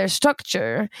regardless of their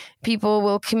structure. People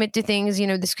will commit to things,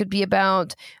 this could be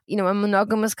about, a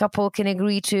monogamous couple can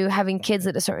agree to having kids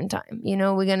at a certain time.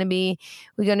 We're going to be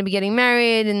getting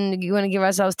married and we want to give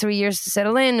ourselves 3 years to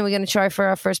settle in and we're going to try for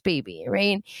our first baby,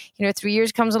 right? 3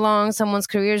 years comes along, someone's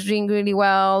career is doing really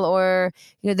well, or,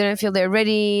 they don't feel they're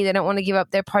ready. They don't want to give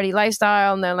up their party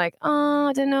lifestyle. And they're like, oh,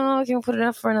 I don't know, I can put it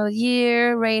up for another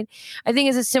year, right? I think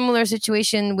it's a similar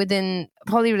situation within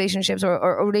poly relationships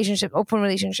or open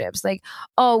relationships. Like,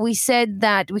 oh, we said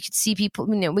that we could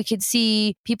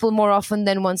see people more often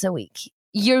than once a week.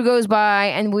 Year goes by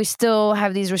and we still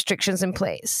have these restrictions in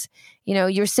place.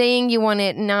 You're saying you want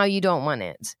it, now you don't want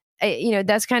it.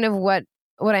 That's kind of what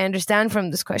I understand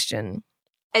from this question.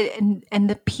 And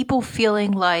the people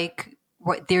feeling like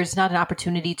there's not an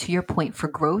opportunity, to your point, for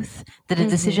growth, that a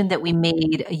decision that we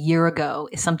made a year ago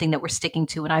is something that we're sticking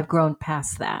to, and I've grown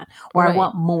past that, or I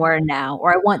want more now,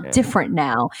 or I want different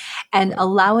now, and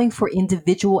allowing for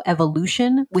individual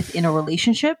evolution within a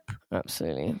relationship.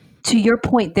 Absolutely. To your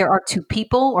point, there are 2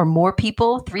 people or more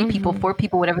people, 3 people, 4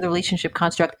 people, whatever the relationship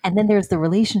construct. And then there's the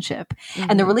relationship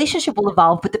and the relationship will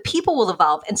evolve, but the people will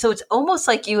evolve. And so it's almost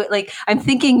like I'm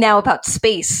thinking now about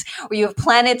space where you have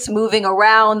planets moving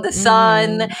around the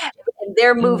sun and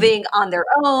they're moving on their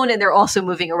own and they're also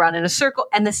moving around in a circle.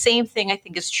 And the same thing I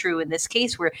think is true in this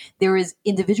case where there is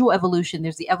individual evolution.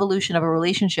 There's the evolution of a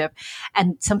relationship.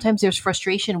 And sometimes there's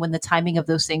frustration when the timing of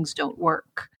those things don't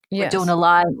work. Yes. Or don't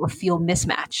align or feel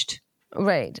mismatched.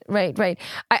 Right.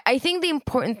 I think the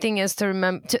important thing is to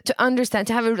remember, to understand,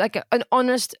 to have an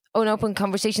honest and open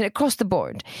conversation across the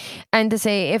board, and to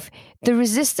say if the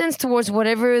resistance towards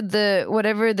whatever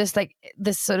this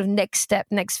sort of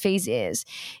next phase is,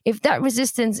 if that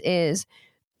resistance is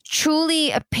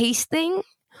truly a pace thing,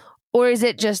 or is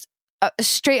it just a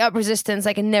straight up resistance,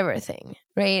 like a never thing,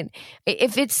 right?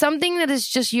 If it's something that is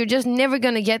just, you're just never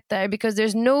going to get there because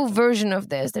there's no version of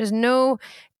this, there's no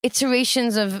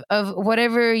iterations of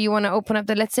whatever you want to open up.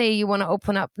 That let's say you're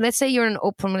in an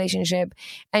open relationship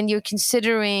and you're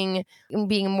considering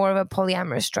being more of a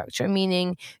polyamorous structure,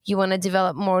 meaning you want to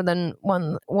develop more than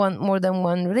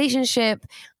one relationship.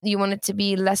 You want it to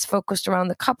be less focused around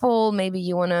the couple. Maybe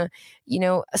you want to,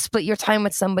 split your time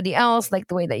with somebody else, like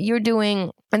the way that you're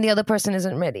doing, and the other person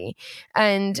isn't ready.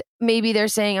 And maybe they're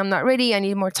saying, I'm not ready, I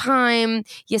need more time.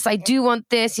 Yes, I do want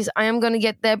this. Yes, I am going to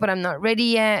get there, but I'm not ready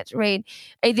yet, right?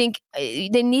 I think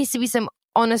there needs to be some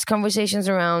honest conversations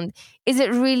around, is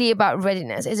it really about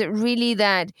readiness? Is it really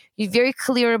that you're very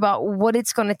clear about what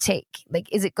it's going to take? Like,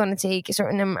 is it going to take a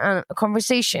certain amount of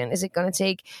conversation? Is it going to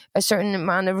take a certain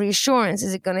amount of reassurance?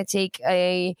 Is it going to take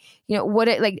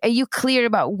are you clear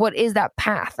about what is that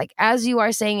path? Like, as you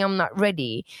are saying, I'm not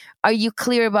ready, are you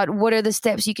clear about what are the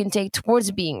steps you can take towards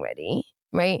being ready,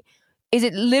 right? Is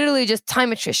it literally just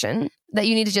time attrition that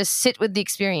you need to just sit with the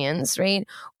experience, right?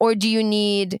 Or do you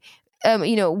need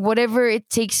whatever it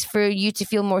takes for you to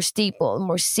feel more stable,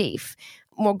 more safe,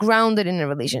 more grounded in a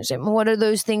relationship? What do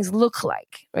those things look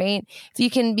like, right? If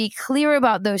you can be clear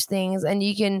about those things and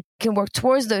you can work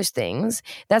towards those things,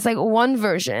 that's like one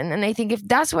version. And I think if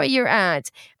that's where you're at,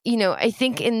 I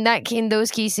think in those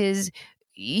cases,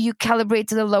 you calibrate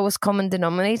to the lowest common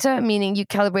denominator, meaning you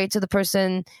calibrate to the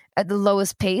person at the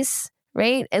lowest pace,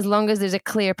 right? As long as there's a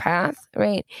clear path,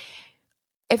 right?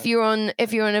 If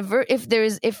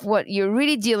what you're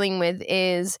really dealing with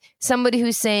is somebody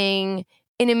who's saying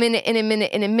in a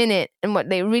minute, and what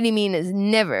they really mean is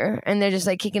never, and they're just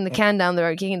like kicking the can down the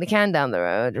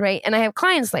road, right? And I have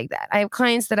clients like that. I have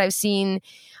clients that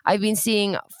I've been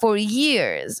seeing for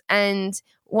years, and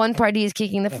one party is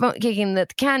kicking the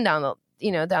can down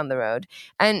the road,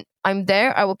 and I'm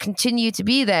there. I will continue to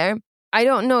be there. I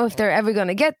don't know if they're ever going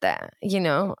to get there,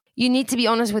 You need to be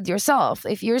honest with yourself.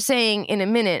 If you're saying in a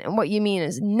minute and what you mean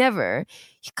is never,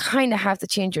 you kind of have to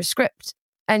change your script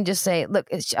and just say, look,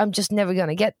 I'm just never going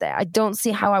to get there. I don't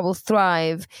see how I will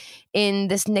thrive in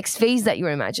this next phase that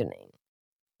you're imagining.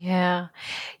 Yeah.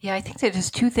 I think that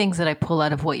there's 2 things that I pull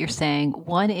out of what you're saying.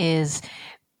 One is,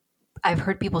 I've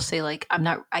heard people say like,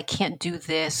 I can't do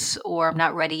this, or I'm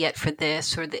not ready yet for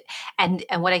this, or and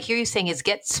what I hear you saying is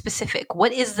get specific.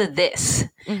 What is the this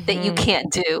that you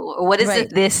can't do? Or what is the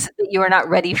this that you are not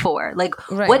ready for? Like,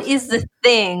 what is the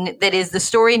thing that is the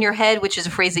story in your head, which is a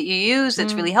phrase that you use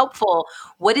that's really helpful.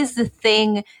 What is the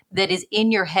thing that is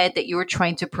in your head that you're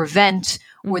trying to prevent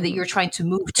or that you're trying to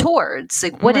move towards.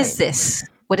 Like, what is this?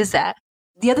 What is that?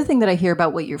 The other thing that I hear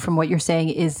about from what you're saying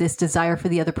is this desire for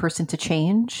the other person to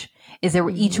change. Is that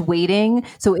we're each waiting.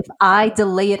 So if I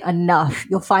delay it enough,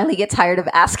 you'll finally get tired of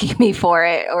asking me for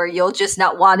it, or you'll just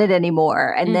not want it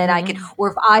anymore. And then I can,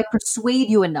 or if I persuade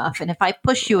you enough, and if I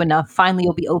push you enough, finally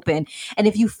you'll be open. And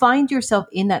if you find yourself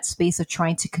in that space of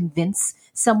trying to convince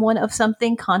someone of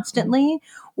something constantly,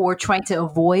 or trying to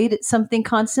avoid something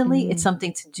constantly, it's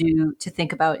something to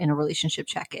think about in a relationship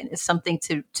check-in. It's something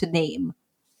to name.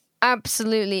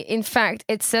 Absolutely. In fact,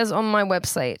 it says on my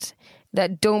website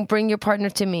that don't bring your partner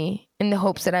to me in the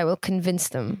hopes that I will convince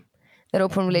them that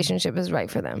open relationship is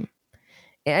right for them.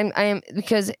 I am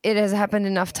because it has happened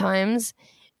enough times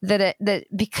that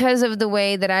because of the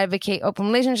way that I advocate open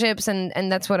relationships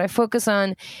and that's what I focus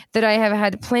on, that I have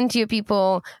had plenty of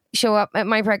people show up at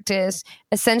my practice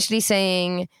essentially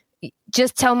saying,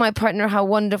 just tell my partner how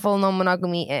wonderful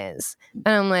non-monogamy is.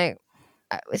 And I'm like,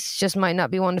 it just might not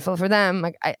be wonderful for them.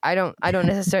 Like I don't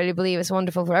necessarily believe it's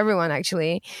wonderful for everyone,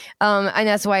 actually. And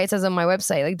that's why it says on my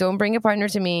website, like, don't bring a partner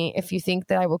to me if you think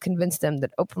that I will convince them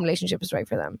that open relationship is right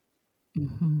for them.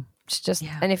 It's just,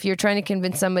 and if you're trying to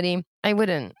convince somebody, I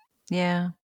wouldn't. Yeah.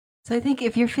 So I think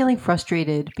if you're feeling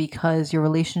frustrated because your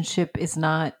relationship is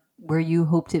not where you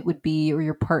hoped it would be, or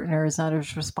your partner is not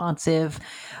as responsive,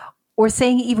 or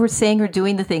saying or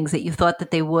doing the things that you thought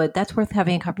that they would, that's worth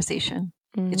having a conversation.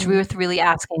 It's worth really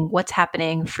asking what's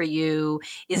happening for you.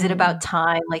 Is it about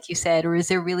time, like you said, or is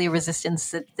there really a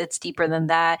resistance that's deeper than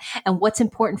that? And what's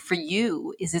important for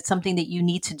you? Is it something that you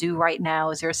need to do right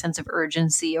now? Is there a sense of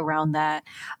urgency around that?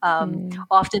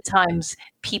 Oftentimes,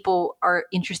 people are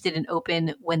interested in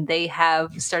open when they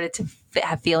have started to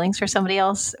have feelings for somebody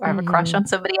else or have a crush on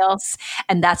somebody else.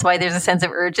 And that's why there's a sense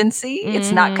of urgency.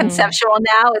 It's not conceptual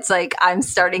now. It's like, I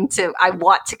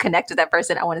want to connect with that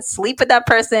person. I want to sleep with that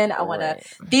person. I want to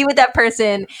be with that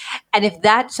person. And if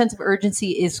that sense of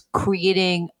urgency is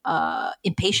creating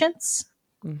impatience,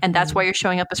 and that's why you're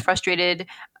showing up as frustrated,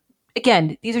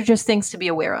 again, these are just things to be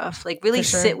aware of. Like, really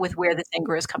sit with where this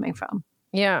anger is coming from.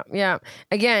 Yeah.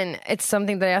 Again, it's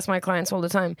something that I ask my clients all the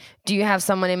time. Do you have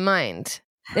someone in mind?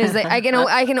 There's like, I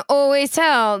can always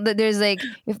tell that there's like,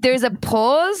 if there's a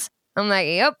pause, I'm like,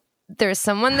 yep, there's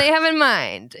someone they have in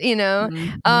mind, you know?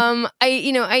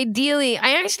 Ideally,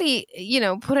 I actually,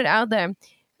 put it out there,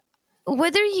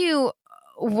 whether you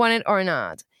want it or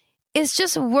not, it's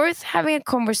just worth having a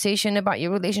conversation about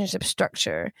your relationship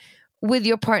structure with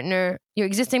your partner, your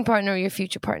existing partner, or your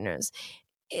future partners.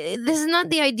 This is not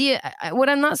the idea. What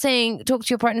I'm not saying, talk to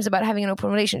your partners about having an open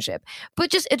relationship, but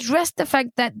just address the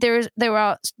fact that there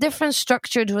are different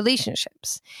structured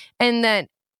relationships, and that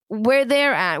where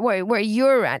they're at, where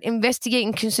you're at, investigate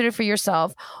and consider for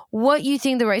yourself what you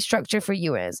think the right structure for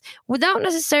you is, without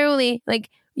necessarily, like,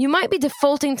 you might be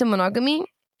defaulting to monogamy.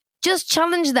 Just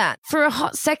challenge that for a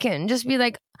hot second. Just be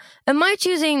like, am I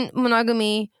choosing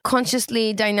monogamy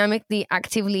consciously, dynamically,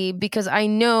 actively, because I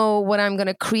know what I'm going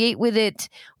to create with it,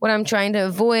 what I'm trying to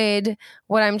avoid,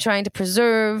 what I'm trying to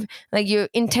preserve? Like, you're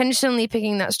intentionally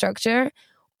picking that structure?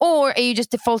 Or are you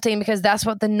just defaulting because that's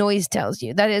what the noise tells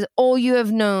you? That is all you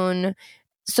have known.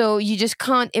 So you just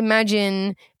can't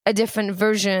imagine a different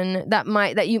version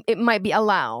it might be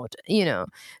allowed,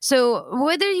 So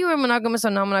whether you are monogamous or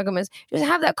non-monogamous, just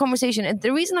have that conversation. And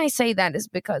the reason I say that is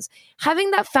because having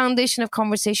that foundation of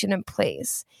conversation in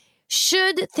place,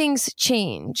 should things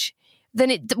change,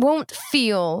 then it won't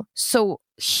feel so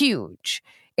huge.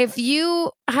 If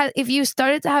you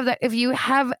started to have that, if you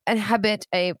have a habit,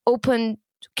 a open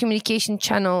communication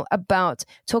channel about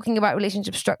talking about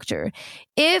relationship structure,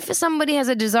 if somebody has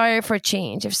a desire for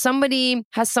change, if somebody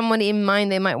has somebody in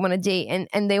mind they might want to date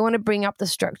and they want to bring up the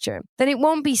structure, then it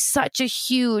won't be such a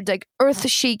huge, like,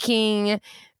 earth-shaking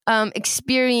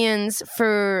experience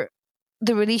for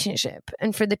the relationship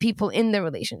and for the people in the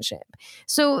relationship.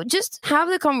 So just have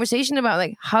the conversation about,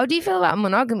 like, how do you feel about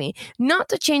monogamy? Not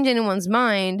to change anyone's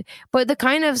mind, but to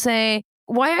kind of say,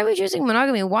 why are we choosing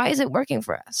monogamy? Why is it working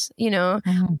for us?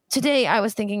 Today I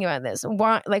was thinking about this.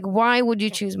 Why would you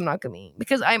choose monogamy?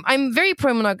 Because I'm very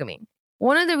pro monogamy.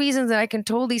 One of the reasons that I can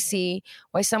totally see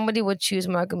why somebody would choose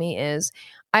monogamy is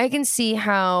I can see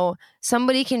how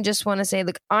somebody can just want to say,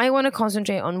 look, I want to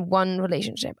concentrate on one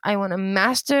relationship. I want to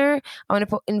master. I want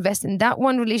to invest in that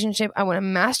one relationship. I want to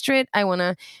master it. I want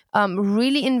to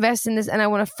really invest in this, and I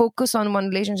want to focus on one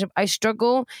relationship. I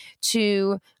struggle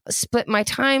to split my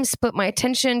time, split my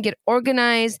attention, get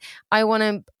organized. I want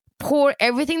to pour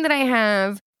everything that I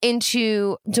have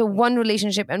into one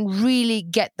relationship and really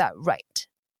get that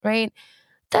right?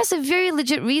 That's a very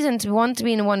legit reason to want to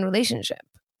be in one relationship.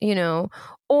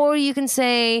 Or you can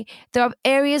say, there are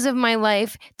areas of my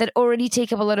life that already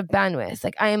take up a lot of bandwidth.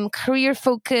 Like I am career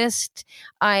focused.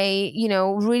 I,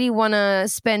 really want to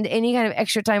spend any kind of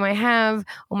extra time I have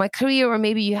on my career, or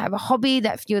maybe you have a hobby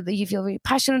that you feel very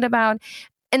passionate about.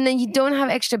 And then you don't have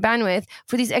extra bandwidth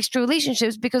for these extra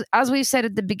relationships because, as we've said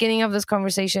at the beginning of this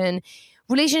conversation,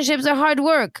 relationships are hard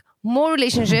work. More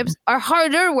relationships are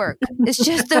harder work. It's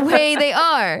just the way they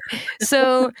are.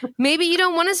 So maybe you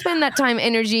don't want to spend that time,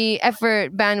 energy,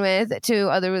 effort, bandwidth to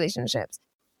other relationships.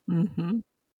 Mm-hmm.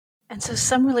 And so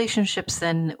some relationships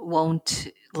then won't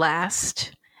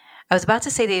last. I was about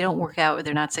to say they don't work out or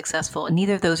they're not successful, and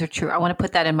neither of those are true. I want to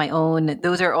put that in my own.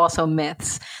 Those are also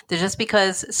myths. That just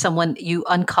because you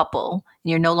uncouple and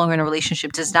you're no longer in a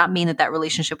relationship does not mean that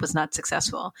relationship was not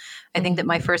successful. I think that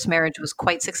my first marriage was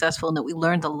quite successful and that we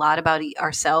learned a lot about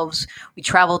ourselves. We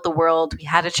traveled the world. We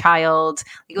had a child.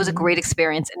 It was a great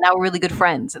experience, and now we're really good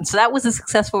friends. And so that was a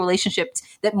successful relationship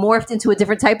that morphed into a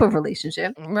different type of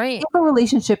relationship. Right. If a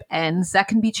relationship ends, that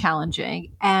can be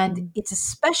challenging, and it's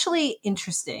especially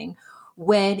interesting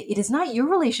when it is not your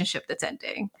relationship that's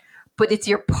ending, but it's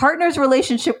your partner's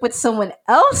relationship with someone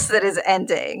else that is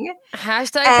ending.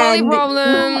 Hashtag poly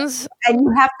problems. And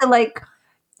you have to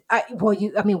what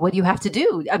do you have to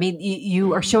do? I mean,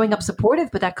 you are showing up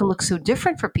supportive, but that could look so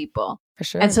different for people. For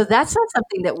sure. And so that's not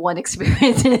something that one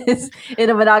experiences in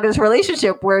a monogamous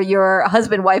relationship where your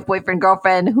husband, wife, boyfriend,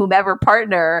 girlfriend, whomever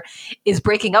partner is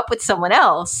breaking up with someone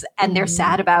else and they're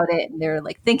sad about it and they're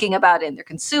thinking about it and they're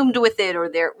consumed with it or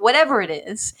they're whatever it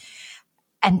is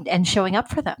and showing up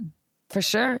for them. For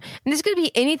sure. And this could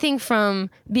be anything from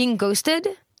being ghosted,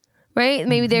 right?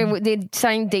 Maybe they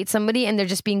deciding to date somebody and they're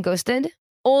just being ghosted.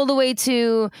 All the way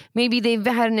to maybe they've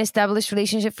had an established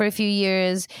relationship for a few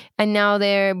years and now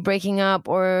they're breaking up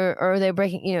or they're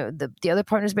breaking, the other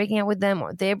partner's breaking up with them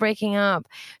or they're breaking up.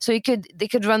 So they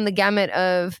could run the gamut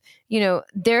of,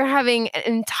 they're having an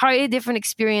entirely different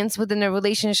experience within a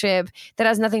relationship that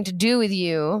has nothing to do with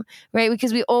you, right?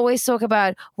 Because we always talk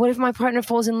about, what if my partner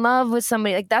falls in love with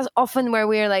somebody? Like that's often where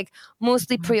we're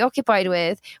mostly preoccupied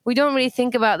with. We don't really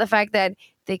think about the fact that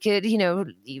they could,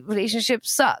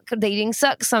 relationships suck. Dating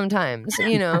sucks sometimes,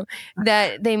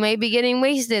 that they might be getting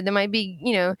wasted. They might be,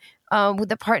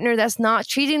 with a partner that's not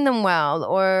treating them well,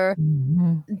 or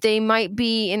they might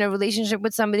be in a relationship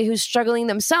with somebody who's struggling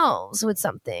themselves with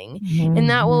something. And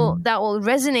that will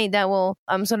resonate, that will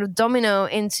sort of domino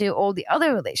into all the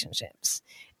other relationships.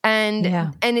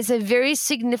 And it's a very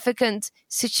significant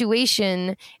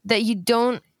situation that you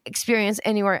don't experience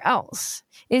anywhere else.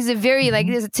 It's a very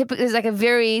there's a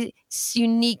very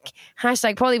unique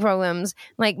hashtag poly problems.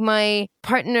 Like my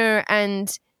partner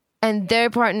and their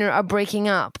partner are breaking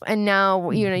up, and now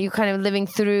you're kind of living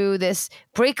through this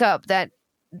breakup that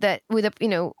with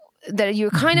a that you're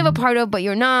kind of a part of, but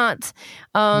you're not.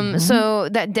 So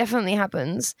that definitely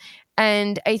happens,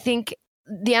 and I think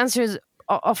the answer is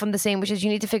often the same, which is you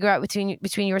need to figure out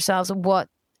between yourselves what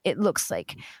it looks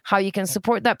like, how you can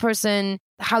support that person,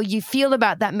 how you feel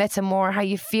about that metamor, how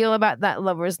you feel about that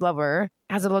lover's lover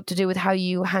has a lot to do with how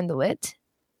you handle it,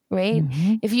 right?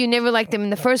 If you never liked them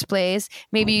in the first place,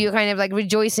 maybe you're kind of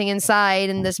rejoicing inside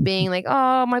and this being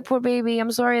oh, my poor baby, I'm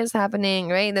sorry it's happening,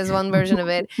 right? There's one version of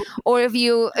it. Or if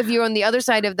you're on the other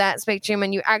side of that spectrum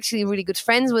and you're actually really good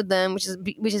friends with them, which has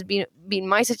been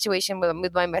my situation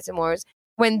with my metamors.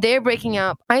 When they're breaking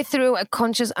up, I threw a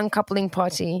conscious uncoupling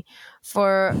party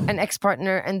for an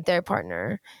ex-partner and their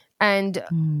partner. And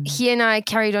he and I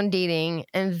carried on dating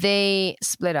and they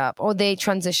split up or they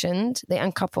transitioned, they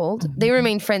uncoupled. They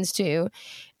remained friends too.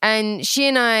 And she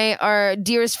and I are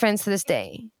dearest friends to this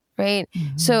day, right?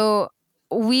 So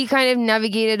we kind of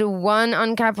navigated one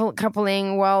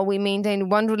uncoupling while we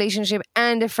maintained one relationship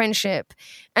and a friendship.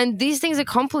 And these things are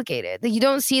complicated. You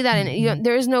don't see that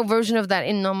there is no version of that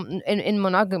in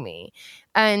monogamy.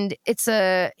 And it's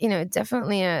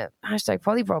definitely a hashtag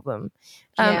poly problem.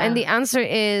 And the answer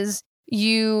is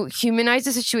you humanize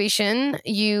the situation,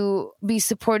 you be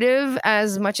supportive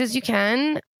as much as you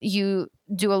can, you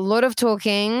do a lot of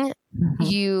talking,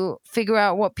 you figure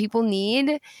out what people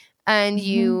need, and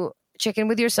you check in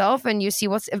with yourself and you see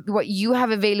what you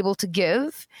have available to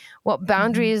give, what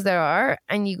boundaries there are,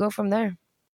 and you go from there.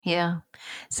 Yeah.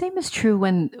 Same is true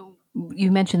when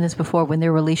you mentioned this before, when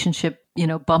their relationship,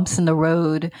 bumps in the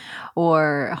road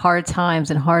or hard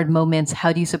times and hard moments.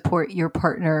 How do you support your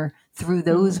partner through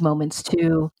those moments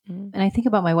too. And I think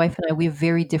about my wife and I, we have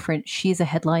very different, she's a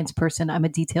headlines person. I'm a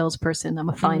details person. I'm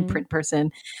a fine print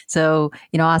person. So,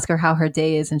 I'll ask her how her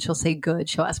day is and she'll say good.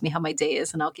 She'll ask me how my day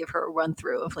is and I'll give her a run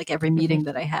through of like every meeting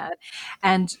that I had.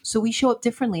 And so we show up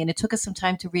differently. And it took us some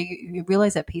time to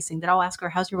realize that pacing, that I'll ask her,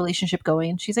 how's your relationship going?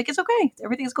 And she's like, it's okay.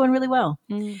 Everything's going really well.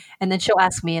 And then she'll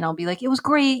ask me and I'll be like, it was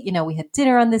great. We had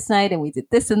dinner on this night and we did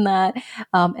this and that.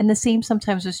 And the same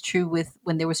sometimes was true with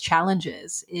when there was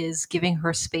challenges, is giving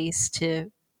her space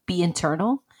to be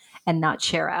internal and not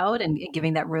share out, and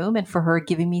giving that room, and for her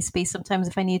giving me space sometimes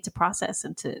if I need to process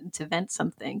and to vent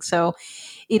something. So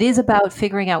it is about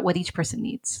figuring out what each person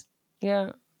needs.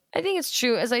 Yeah. I think it's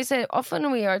true. As I said,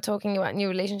 often we are talking about new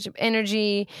relationship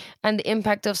energy and the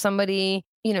impact of somebody,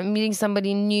 meeting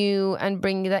somebody new and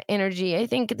bringing that energy. I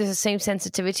think there's the same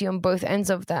sensitivity on both ends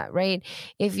of that, right?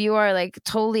 If you are like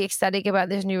totally ecstatic about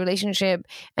this new relationship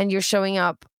and you're showing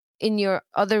up in your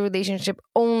other relationship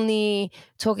only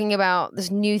talking about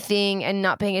this new thing and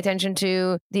not paying attention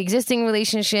to the existing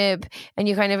relationship, and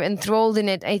you're kind of enthralled in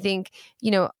it, I think,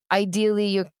 ideally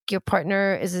your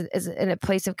partner is in a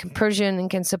place of compersion and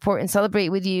can support and celebrate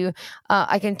with you.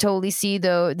 I can totally see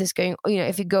though this going,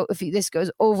 if this goes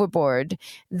overboard,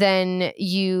 then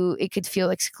it could feel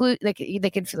excluded. They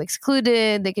could feel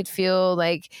excluded. They could feel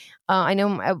like, I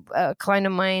know a client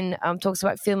of mine talks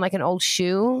about feeling like an old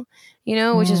shoe,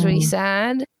 which is really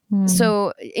sad.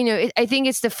 So, I think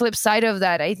it's the flip side of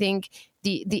that. I think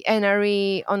the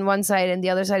NRE on one side and the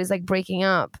other side is like breaking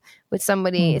up with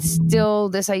somebody. It's still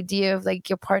this idea of like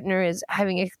your partner is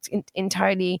having an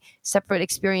entirely separate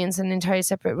experience, an entirely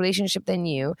separate relationship than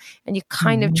you. And you're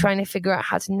kind of trying to figure out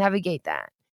how to navigate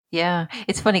that. Yeah,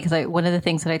 it's funny because one of the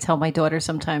things that I tell my daughter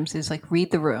sometimes is like,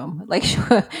 read the room. Like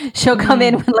she'll come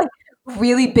in with like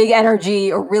really big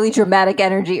energy or really dramatic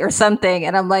energy or something,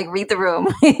 and I'm like, read the room.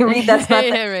 Read that's not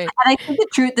yeah, right. And I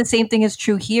think the same thing is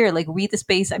true here. Like, read the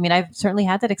space. I mean, I've certainly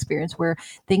had that experience where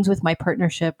things with my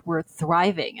partnership were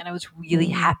thriving and I was really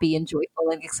happy and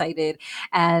joyful and excited,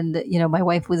 and my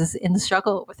wife was in the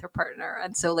struggle with her partner,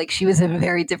 and so like she was in a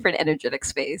very different energetic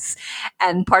space,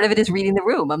 and part of it is reading the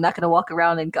room. I'm not going to walk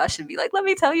around and gush and be like, let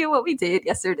me tell you what we did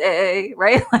yesterday,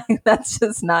 right? Like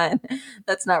that's not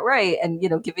right. And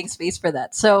giving space for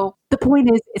that. So the point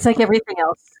is, it's like everything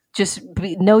else. Just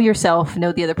know yourself,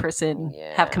 know the other person,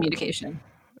 have communication.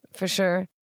 For sure.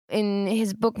 In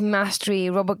his book Mastery,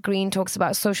 Robert Greene talks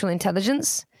about social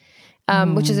intelligence,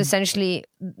 which is essentially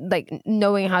like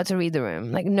knowing how to read the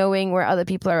room, like knowing where other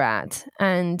people are at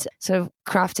and sort of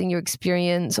crafting your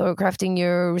experience or crafting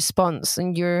your response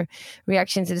and your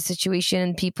reaction to the situation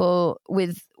and people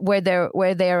with where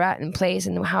they are at in place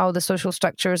and how the social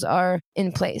structures are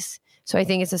in place. So I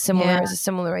think it's a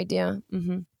similar idea.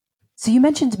 Mm-hmm. So you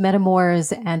mentioned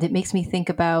metamors, and it makes me think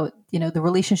about, the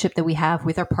relationship that we have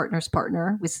with our partner's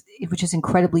partner, which is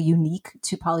incredibly unique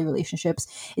to poly relationships.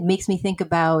 It makes me think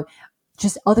about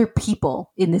just other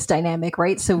people in this dynamic,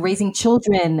 right? So raising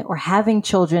children or having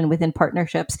children within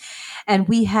partnerships. And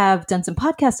we have done some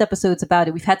podcast episodes about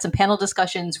it. We've had some panel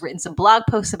discussions, written some blog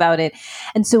posts about it.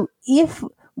 And so if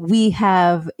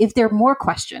there are more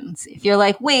questions, if you're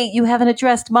like, wait, you haven't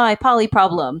addressed my poly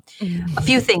problem, a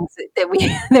few things that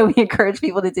we encourage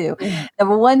people to do.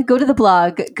 Number one, go to the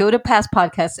blog, go to past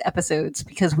podcast episodes,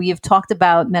 because we have talked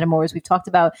about metamors. We've talked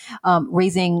about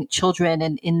raising children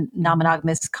and in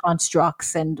non-monogamous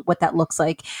constructs and what that looks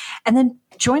like. And then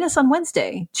join us on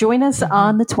Wednesday. Join us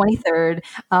on the 23rd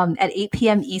at 8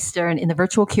 p.m. Eastern in the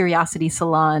Virtual Curiosity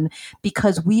Salon,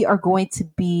 because we are going to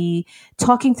be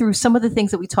talking through some of the things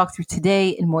that we talked through today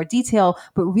in more detail,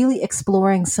 but really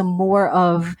exploring some more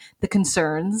of the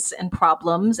concerns and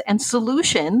problems and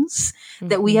solutions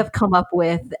that we have come up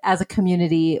with as a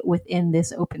community within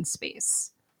this open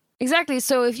space. Exactly.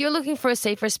 So if you're looking for a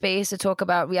safer space to talk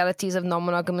about realities of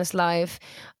non-monogamous life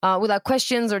without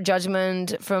questions or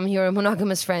judgment from your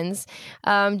monogamous friends,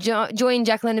 join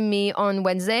Jacqueline and me on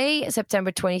Wednesday,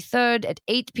 September 23rd at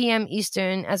 8 p.m.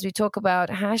 Eastern as we talk about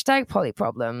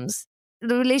 #polyproblems.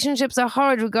 The relationships are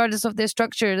hard regardless of their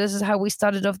structure. This is how we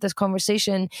started off this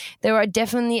conversation. There are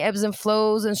definitely ebbs and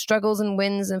flows and struggles and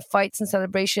wins and fights and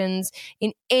celebrations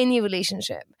in any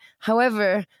relationship.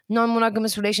 However,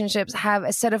 non-monogamous relationships have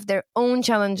a set of their own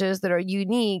challenges that are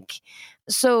unique.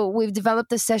 So we've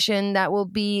developed a session that will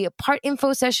be a part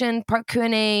info session, part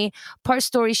Q&A, part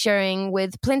story sharing,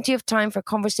 with plenty of time for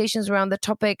conversations around the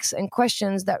topics and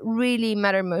questions that really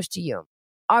matter most to you.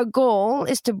 Our goal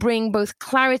is to bring both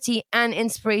clarity and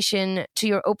inspiration to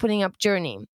your opening up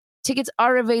journey. Tickets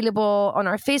are available on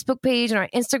our Facebook page, on our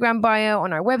Instagram bio,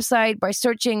 on our website by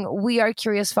searching We Are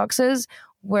Curious Foxes,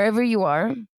 wherever you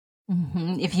are.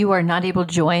 If you are not able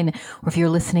to join, or if you're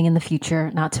listening in the future,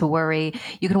 not to worry.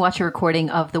 You can watch a recording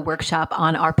of the workshop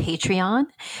on our Patreon.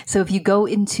 So if you go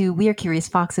into We Are Curious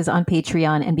Foxes on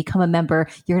Patreon and become a member,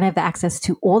 you're going to have access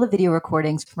to all the video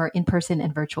recordings from our in-person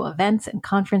and virtual events and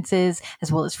conferences,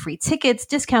 as well as free tickets,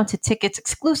 discounted tickets,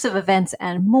 exclusive events,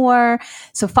 and more.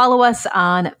 So follow us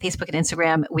on Facebook and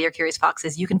Instagram, We Are Curious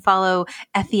Foxes. You can follow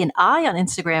Effie and I on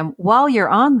Instagram while you're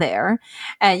on there.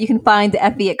 You can find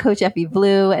Effie at Coach Effie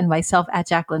Blue and myself at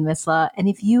Jacqueline Misla. And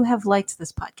if you have liked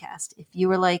this podcast, if you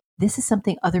were like, this is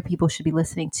something other people should be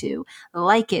listening to,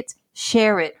 like it,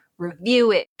 share it,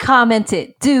 review it, comment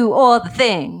it, do all the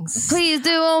things. Please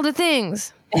do all the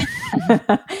things.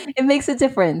 It makes a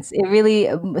difference. It really,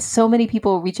 so many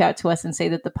people reach out to us and say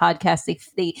that the podcast,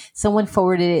 someone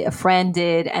forwarded it, a friend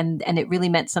did, and it really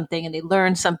meant something and they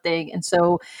learned something. And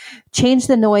so change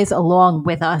the noise along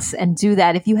with us and do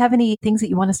that. If you have any things that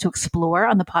you want us to explore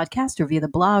on the podcast or via the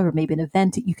blog or maybe an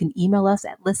event, you can email us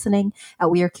at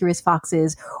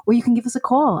listening@wearecuriousfoxes, or you can give us a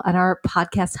call on our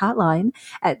podcast hotline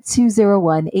at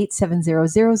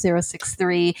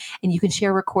 201-870-0063. And you can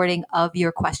share a recording of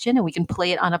your question and we can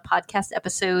play it on a podcast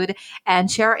episode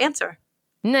and share our answer.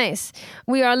 Nice.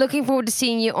 We are looking forward to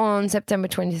seeing you on September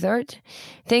 23rd.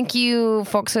 Thank you,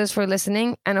 Foxes, for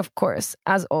listening. And of course,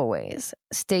 as always,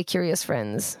 stay curious,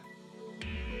 friends.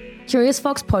 Curious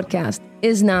Fox Podcast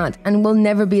is not and will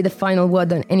never be the final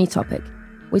word on any topic.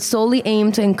 We solely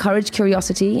aim to encourage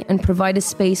curiosity and provide a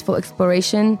space for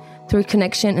exploration through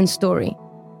connection and story.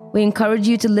 We encourage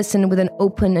you to listen with an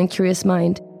open and curious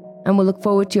mind, and we'll look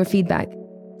forward to your feedback.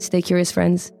 Stay curious,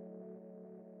 friends.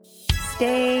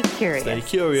 Stay curious. Stay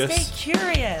curious. Stay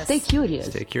curious. Stay curious.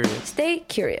 Stay curious. Stay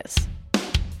curious.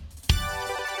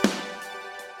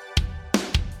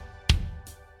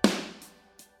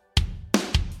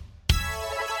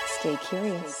 Stay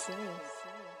curious.